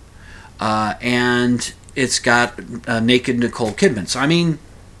in it. And it's got naked Nicole Kidman. So, I mean,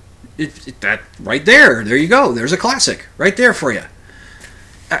 that right there you go. There's a classic right there for you.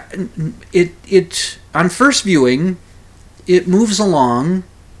 It on first viewing, it moves along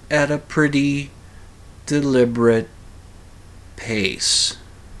at a pretty deliberate pace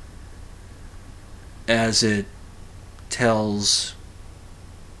as it tells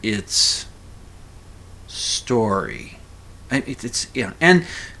its story. It's, you know, and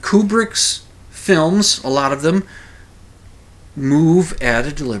Kubrick's films, a lot of them, move at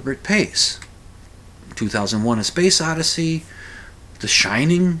a deliberate pace. 2001: A Space Odyssey, The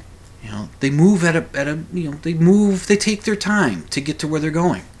Shining, they move at a they take their time to get to where they're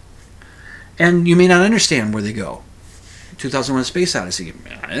going. And you may not understand where they go. 2001: A Space Odyssey,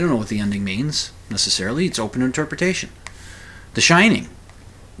 I don't know what the ending means necessarily. It's open to interpretation. The Shining,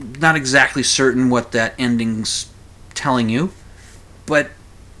 not exactly certain what that ending's telling you, but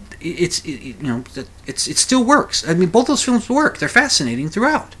it still works. I mean, both those films work. They're fascinating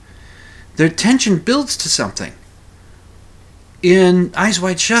throughout. Their tension builds to something. In Eyes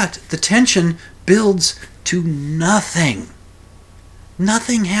Wide Shut, the tension builds to nothing.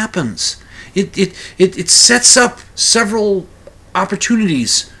 Nothing happens. It sets up several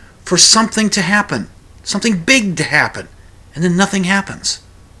opportunities for something to happen, something big to happen, and then nothing happens.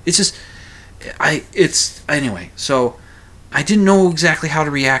 It's just, anyway, so I didn't know exactly how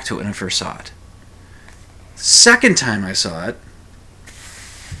to react to it when I first saw it. Second time I saw it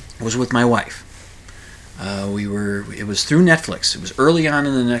was with my wife. It was through Netflix. It was early on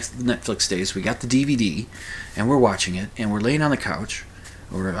in the Netflix days. We got the DVD, and we're watching it, and we're laying on the couch,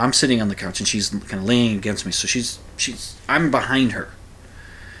 or I'm sitting on the couch, and she's kind of laying against me, so I'm behind her,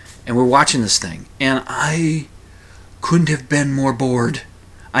 and we're watching this thing, and I couldn't have been more bored.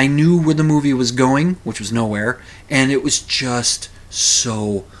 I knew where the movie was going, which was nowhere, and it was just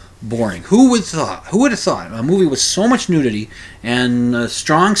so boring. Who would have thought a movie with so much nudity and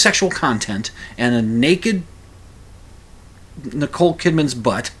strong sexual content and a naked Nicole Kidman's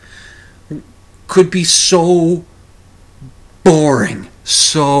butt could be so boring,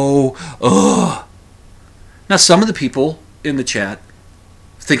 so Now, some of the people in the chat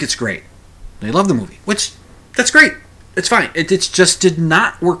think it's great. They love the movie, which, that's great. It's fine. It just did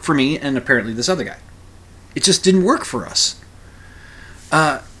not work for me, and apparently this other guy. It just didn't work for us.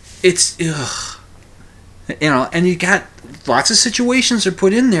 And you got lots of situations are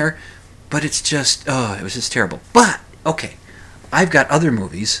put in there, but it's just, it was just terrible. But, okay, I've got other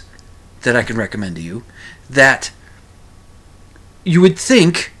movies that I can recommend to you that you would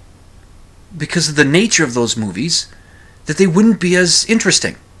think, because of the nature of those movies, that they wouldn't be as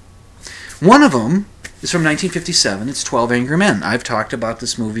interesting. One of them is from 1957. It's 12 Angry Men. I've talked about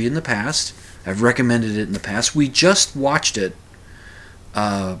this movie in the past. I've recommended it in the past. We just watched it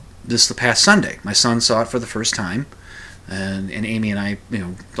the past Sunday. My son saw it for the first time, and Amy and I,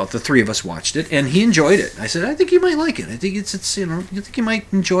 the three of us watched it, and he enjoyed it. I said, I think you might like it. I think you think you might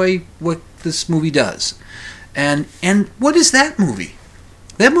enjoy what this movie does. And what is that movie?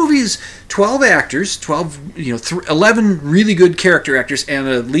 That movie is 12 actors, 11 really good character actors, and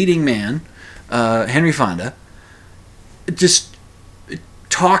a leading man, Henry Fonda, just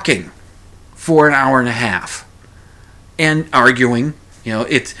talking for an hour and a half and arguing.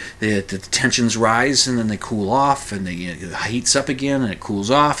 The tensions rise and then they cool off, and it heats up again and it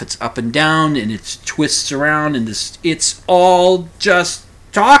cools off. It's up and down and it twists around, and it's all just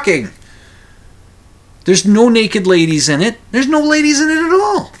talking. There's no naked ladies in it. There's no ladies in it at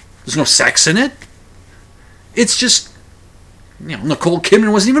all. There's no sex in it. It's just, Nicole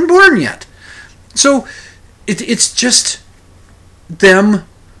Kidman wasn't even born yet. So it's just them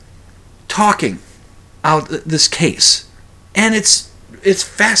talking out this case, and it's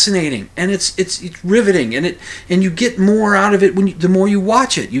fascinating, and it's riveting, and you get more out of it the more you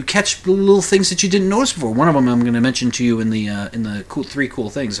watch it. You catch little things that you didn't notice before. One of them I'm going to mention to you in the three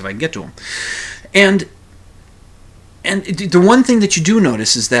cool things, if I can get to them. And the one thing that you do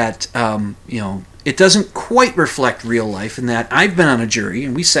notice is that it doesn't quite reflect real life, in that I've been on a jury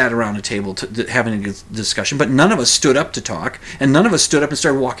and we sat around a table having a discussion, but none of us stood up to talk, and none of us stood up and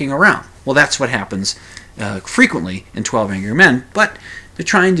started walking around. Well, that's what happens frequently in 12 Angry Men, but they're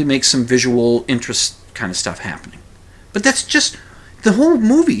trying to make some visual interest kind of stuff happening. But that's just, the whole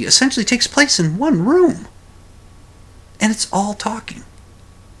movie essentially takes place in one room, and it's all talking.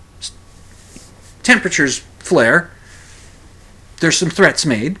 Temperatures flare. There's some threats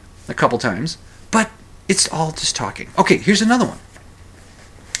made a couple times, but it's all just talking. Okay, here's another one.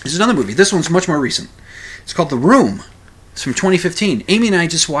 This is another movie. This one's much more recent. It's called The Room. It's from 2015. Amy and I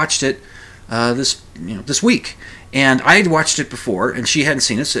just watched it this week, and I had watched it before, and she hadn't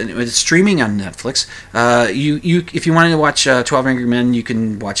seen it. And it's streaming on Netflix. If you wanted to watch 12 Angry Men, you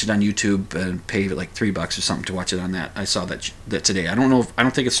can watch it on YouTube and pay like $3 or something to watch it on that. I saw that today. I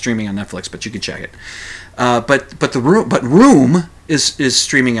don't think it's streaming on Netflix, but you can check it. But Room is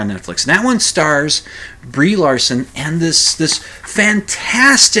streaming on Netflix. And that one stars Brie Larson and this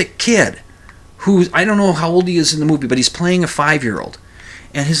fantastic kid who, I don't know how old he is in the movie, but he's playing a 5-year-old.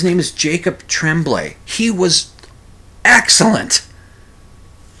 And his name is Jacob Tremblay. He was excellent.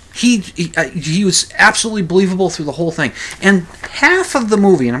 He was absolutely believable through the whole thing. And half of the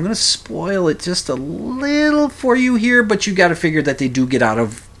movie, and I'm going to spoil it just a little for you here, but you got to figure that they do get out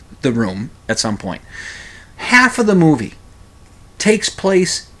of the room at some point. Half of the movie takes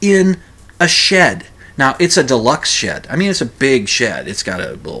place in a shed. Now, it's a deluxe shed. I mean, it's a big shed. It's got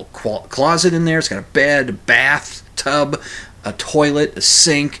a little closet in there. It's got a bed, a bathtub, a toilet, a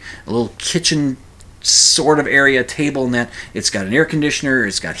sink, a little kitchen sort of area, table and that. It's got an air conditioner,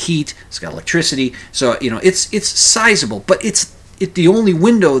 it's got heat, it's got electricity. So, it's sizable, but the only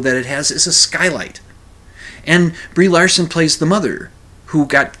window that it has is a skylight. And Brie Larson plays the mother who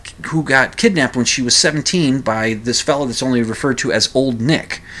got kidnapped when she was 17 by this fellow that's only referred to as Old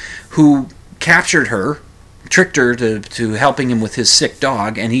Nick, who captured her, tricked her to helping him with his sick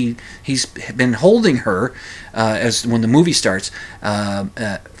dog, and he's been holding her as when the movie starts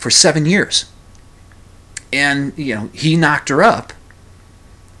for 7 years. And he knocked her up,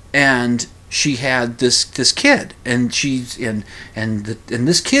 and she had this kid, and this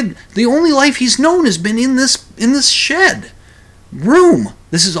kid, the only life he's known has been in this shed room.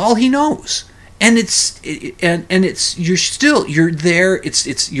 This is all he knows, and you're there.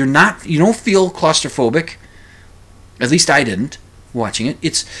 You don't feel claustrophobic. At least I didn't watching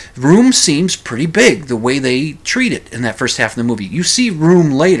it. Room seems pretty big the way they treat it in that first half of the movie. You see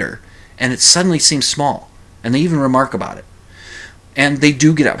room later, and it suddenly seems small. And they even remark about it. And they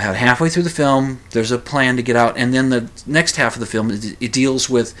do get out. Halfway through the film, there's a plan to get out. And then the next half of the film, it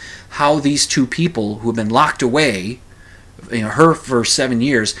deals with how these two people who have been locked away, her for 7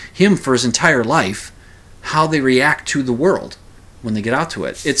 years, him for his entire life, how they react to the world when they get out to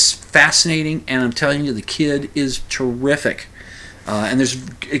it. It's fascinating, and I'm telling you, the kid is terrific. And there's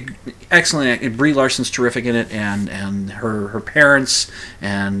excellent. Brie Larson's terrific in it, and her parents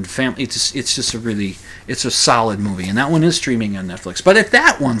and family. It's just it's a solid movie, and that one is streaming on Netflix. But if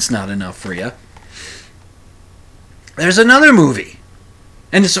that one's not enough for you, there's another movie,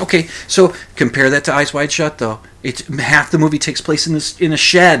 and it's okay. So compare that to Eyes Wide Shut, though. Half the movie takes place in a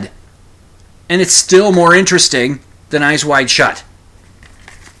shed, and it's still more interesting than Eyes Wide Shut.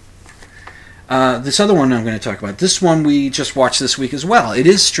 This other one I'm going to talk about, this one we just watched this week as well. It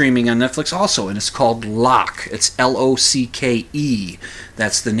is streaming on Netflix also, and it's called Locke. It's L-O-C-K-E.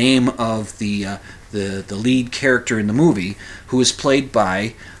 That's the name of the lead character in the movie, who is played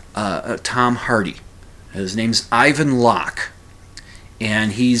by Tom Hardy. His name's Ivan Locke,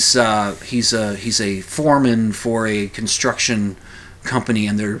 and he's a foreman for a construction company,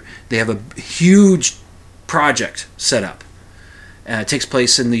 and they have a huge project set up. It takes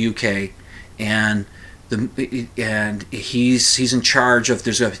place in the UK. And he's in charge of.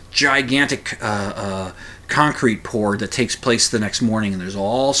 There's a gigantic concrete pour that takes place the next morning, and there's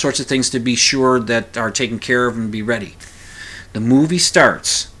all sorts of things to be sure that are taken care of and be ready. The movie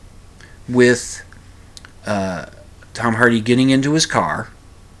starts with Tom Hardy getting into his car,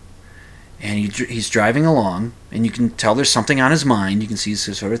 and he's driving along, and you can tell there's something on his mind. You can see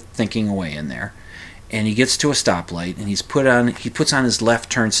he's sort of thinking away in there, and he gets to a stoplight, and he puts on his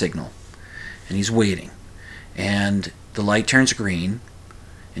left turn signal. And he's waiting, and the light turns green,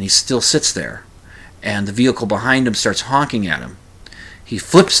 and he still sits there, and the vehicle behind him starts honking at him. He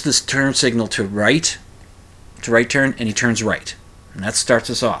flips this turn signal to right turn, and he turns right, and that starts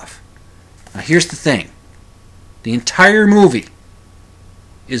us off. Now here's the thing. The entire movie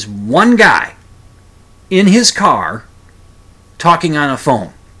is one guy in his car talking on a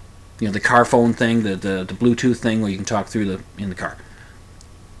phone. The car phone thing, the Bluetooth thing where you can talk through in the car.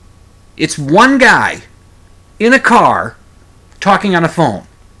 It's one guy in a car talking on a phone.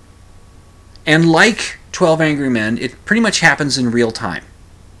 And like 12 Angry Men, it pretty much happens in real time.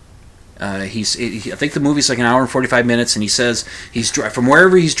 I think the movie's like an hour and 45 minutes, and he says from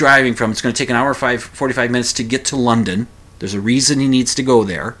wherever he's driving from, it's going to take an hour and 45 minutes to get to London. There's a reason he needs to go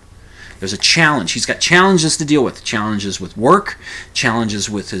there. There's a challenge. He's got challenges to deal with. Challenges with work, challenges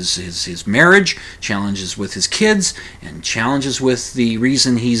with his marriage, challenges with his kids, and challenges with the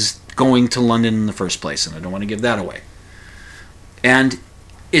reason he's going to London in the first place, and I don't want to give that away. And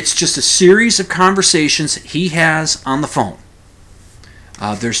it's just a series of conversations he has on the phone.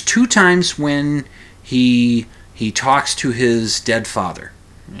 There's 2 times when he talks to his dead father.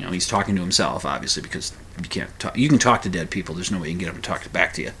 He's talking to himself, obviously, because you can't talk. You can talk to dead people. There's no way you can get them to talk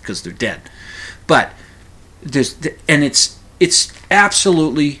back to you because they're dead. But it's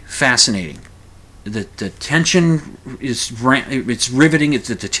absolutely fascinating. The tension is riveting.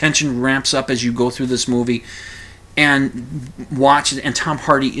 The tension ramps up as you go through this movie, and watch it. And Tom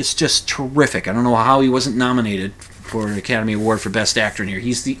Hardy is just terrific. I don't know how he wasn't nominated for an Academy Award for Best Actor in here.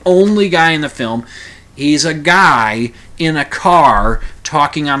 He's the only guy in the film. He's a guy in a car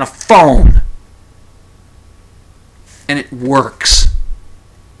talking on a phone. And it works.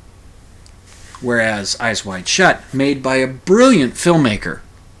 Whereas Eyes Wide Shut, made by a brilliant filmmaker,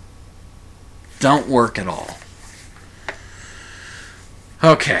 don't work at all.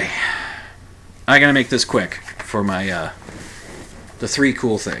 Okay. I gotta make this quick for my the 3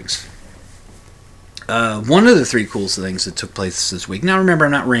 cool things. One of the 3 cool things that took place this week. Now remember,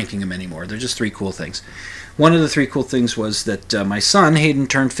 I'm not ranking them anymore. They're just 3 cool things. One of the 3 cool things was that my son Hayden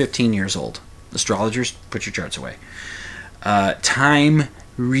turned 15 years old. Astrologers, put your charts away. Time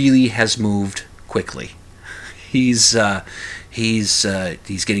really has moved quickly. He's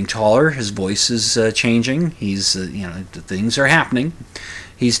getting taller. His voice is changing. Things are happening.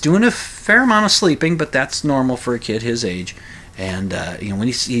 He's doing a fair amount of sleeping, but that's normal for a kid his age. And when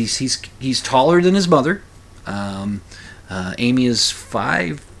he's taller than his mother. Amy is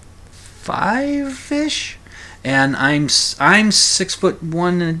 5'5" and I'm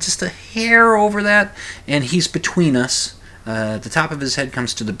 6'1" and just a hair over that, and he's between us. The top of his head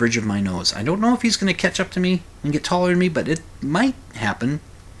comes to the bridge of my nose. I don't know if he's going to catch up to me and get taller than me, but it might happen.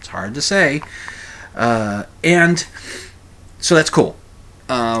 It's hard to say. And so that's cool.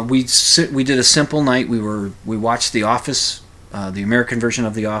 We did a simple night. We watched The Office, the American version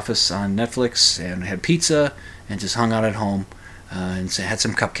of The Office on Netflix, and had pizza and just hung out at home and had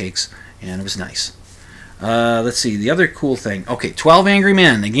some cupcakes, and it was nice. Let's see, the other cool thing. Okay, 12 Angry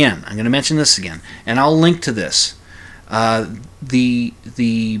Men. Again, I'm going to mention this again, and I'll link to this. The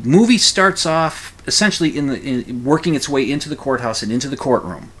movie starts off essentially in working its way into the courthouse and into the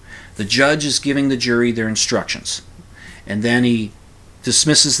courtroom. The judge is giving the jury their instructions, and then he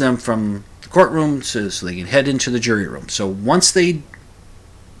dismisses them from the courtroom so they can head into the jury room. So once that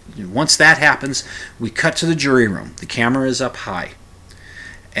happens, we cut to the jury room. The camera is up high,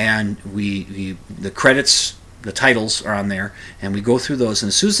 and the credits, the titles are on there, and we go through those. And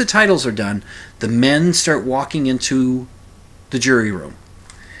as soon as the titles are done, the men start walking into the jury room,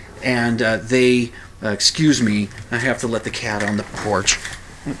 and they excuse me, I have to let the cat on the porch.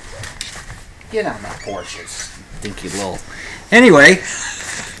 Get on the porch, you stinky little. Anyway,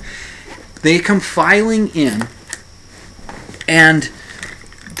 they come filing in, and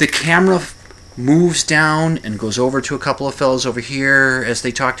the camera moves down and goes over to a couple of fellows over here as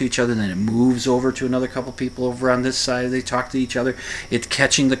they talk to each other, and then it moves over to another couple of people over on this side. They talk to each other. It's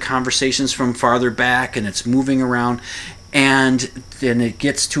catching the conversations from farther back, and it's moving around. And then it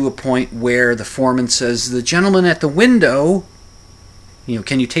gets to a point where the foreman says, "The gentleman at the window,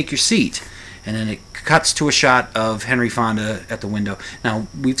 can you take your seat?" And then it cuts to a shot of Henry Fonda at the window. Now,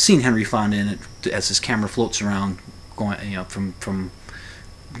 we've seen Henry Fonda in it as his camera floats around, going from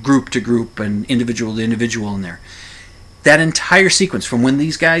group to group and individual to individual in there. That entire sequence, from when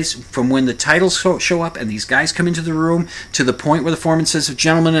the titles show up and these guys come into the room to the point where the foreman says, "A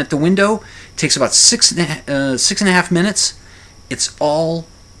gentleman at the window," takes about 6.5 minutes. It's all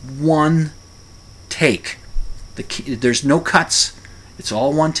one take. There's no cuts. It's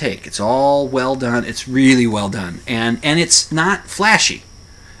all one take. It's all well done. It's really well done. And it's not flashy.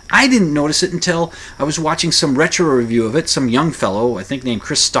 I didn't notice it until I was watching some retro review of it. Some young fellow, I think named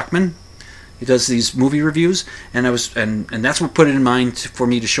Chris Stuckman, he does these movie reviews, and and that's what put it in mind for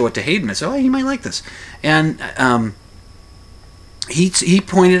me to show it to Hayden. I said, "Oh, he might like this." And he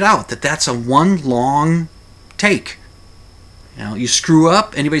pointed out that that's a one long take. You screw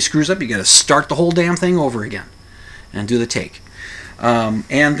up, anybody screws up, you got to start the whole damn thing over again and do the take.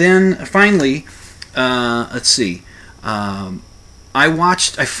 And then finally, let's see. I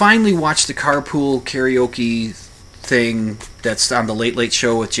finally watched the carpool karaoke thing that's on the Late Late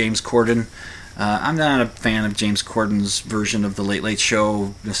Show with James Corden. I'm not a fan of James Corden's version of the Late Late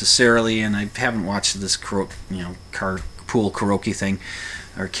Show necessarily, and I haven't watched this carpool karaoke thing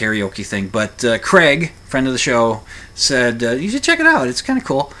or karaoke thing. But Craig, friend of the show, said you should check it out. It's kind of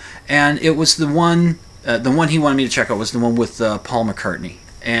cool, and it was the one he wanted me to check out was the one with Paul McCartney,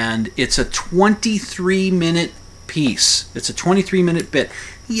 and it's a 23-minute piece. It's a 23-minute bit.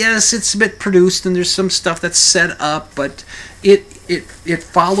 Yes, it's a bit produced, and there's some stuff that's set up, but it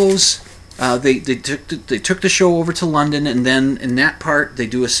follows. They took the show over to London, and then in that part they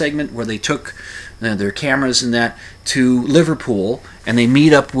do a segment where they took their cameras and that to Liverpool, and they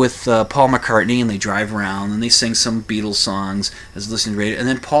meet up with Paul McCartney, and they drive around and they sing some Beatles songs as listening to radio, and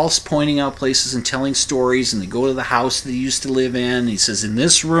then Paul's pointing out places and telling stories, and they go to the house that he used to live in, and he says, "In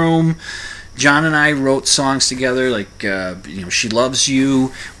this room, John and I wrote songs together, like "She Loves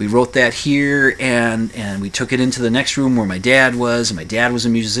You." We wrote that here, and we took it into the next room where my dad was, and my dad was a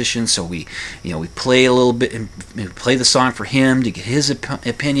musician, so we play a little bit and play the song for him to get his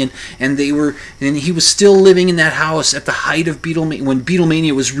opinion. And he was still living in that house at the height of Beatlemania, when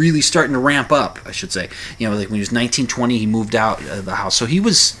Beatlemania was really starting to ramp up, I should say. Like when he was 19, 20, he moved out of the house, so he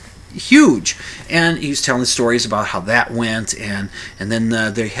was huge, and he was telling stories about how that went, and then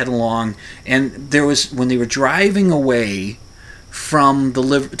they head along, and there was, when they were driving away from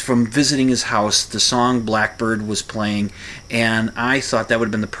visiting his house, the song Blackbird was playing, and I thought that would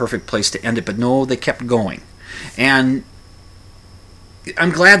have been the perfect place to end it, but no, they kept going. And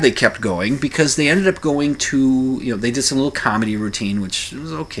I'm glad they kept going, because they ended up going to, they did some little comedy routine, which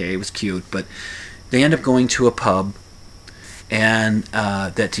was okay, it was cute, but they ended up going to a pub. And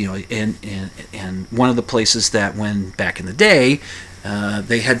and one of the places that, when back in the day,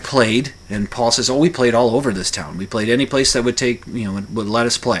 they had played, and Paul says, we played all over this town. We played any place that would would let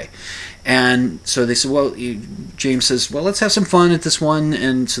us play. And so they said, James says, let's have some fun at this one.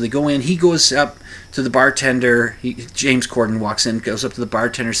 And so they go in. He goes up to the bartender. James Corden walks in, goes up to the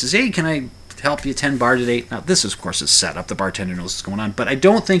bartender, says, hey, can I help you attend bar today? Now, this, of course, is set up. The bartender knows what's going on. But I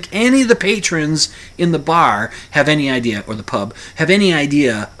don't think any of the patrons in the bar have any idea, or the pub, have any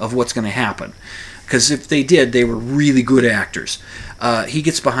idea of what's going to happen. Because if they did, they were really good actors. He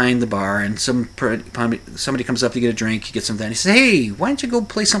gets behind the bar, and somebody comes up to get a drink. He gets something. He says, hey, why don't you go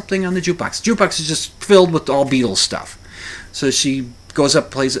play something on the jukebox? The jukebox is just filled with all Beatles stuff. So she goes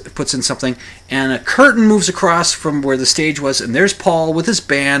up, plays it, puts in something, and a curtain moves across from where the stage was, and there's Paul with his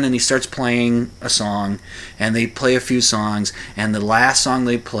band, and he starts playing a song, and they play a few songs, and the last song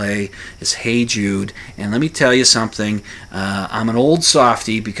they play is Hey Jude. And let me tell you something, I'm an old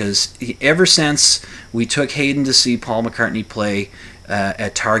softy, because ever since we took Hayden to see Paul McCartney play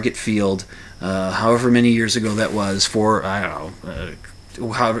at Target Field, however many years ago that was, however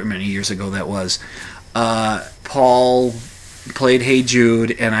many years ago that was, Paul played Hey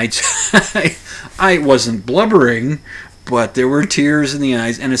Jude, and I wasn't blubbering, but there were tears in the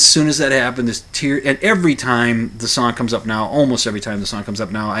eyes. And as soon as that happened, this tear, and every time the song comes up now, almost every time the song comes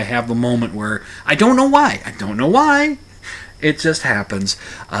up now, I have the moment where I don't know why. It just happens.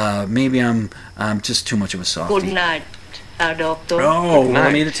 Maybe I'm just too much of a softie. Good night, doctor. Oh,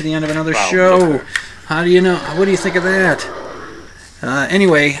 I made it to the end of another show. How do you know? What do you think of that?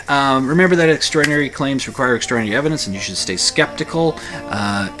 Anyway, remember that extraordinary claims require extraordinary evidence, and you should stay skeptical.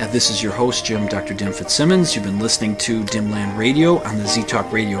 This is your host, Dr. Dim Fitzsimmons. You've been listening to Dimland Radio on the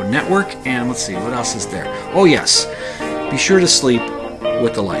Z-Talk Radio Network. And let's see, what else is there? Oh, yes. Be sure to sleep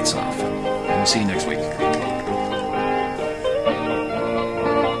with the lights off. And we'll see you next week.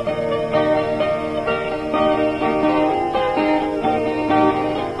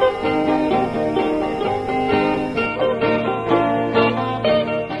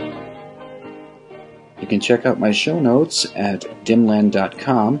 You can check out my show notes at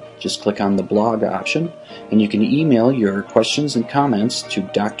dimland.com. Just click on the blog option, and you can email your questions and comments to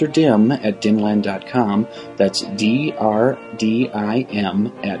drdim@dimland.com. That's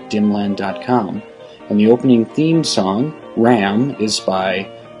drdim@dimland.com. And the opening theme song, Ram, is by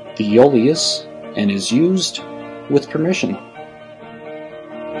the Aeolus and is used with permission.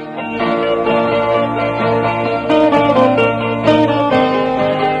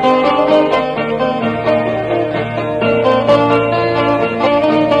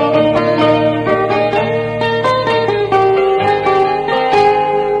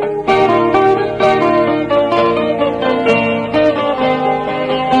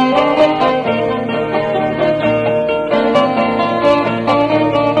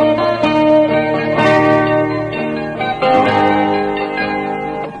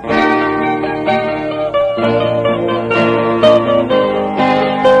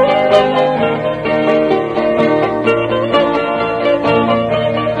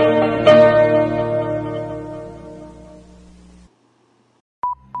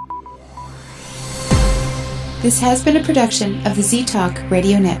 This has been a production of the Z-Talk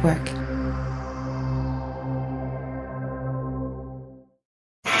Radio Network.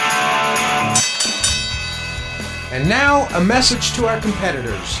 And now, a message to our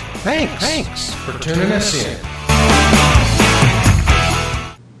competitors. Thanks for tuning us in.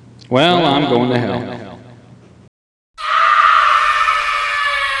 Well, I'm going to hell.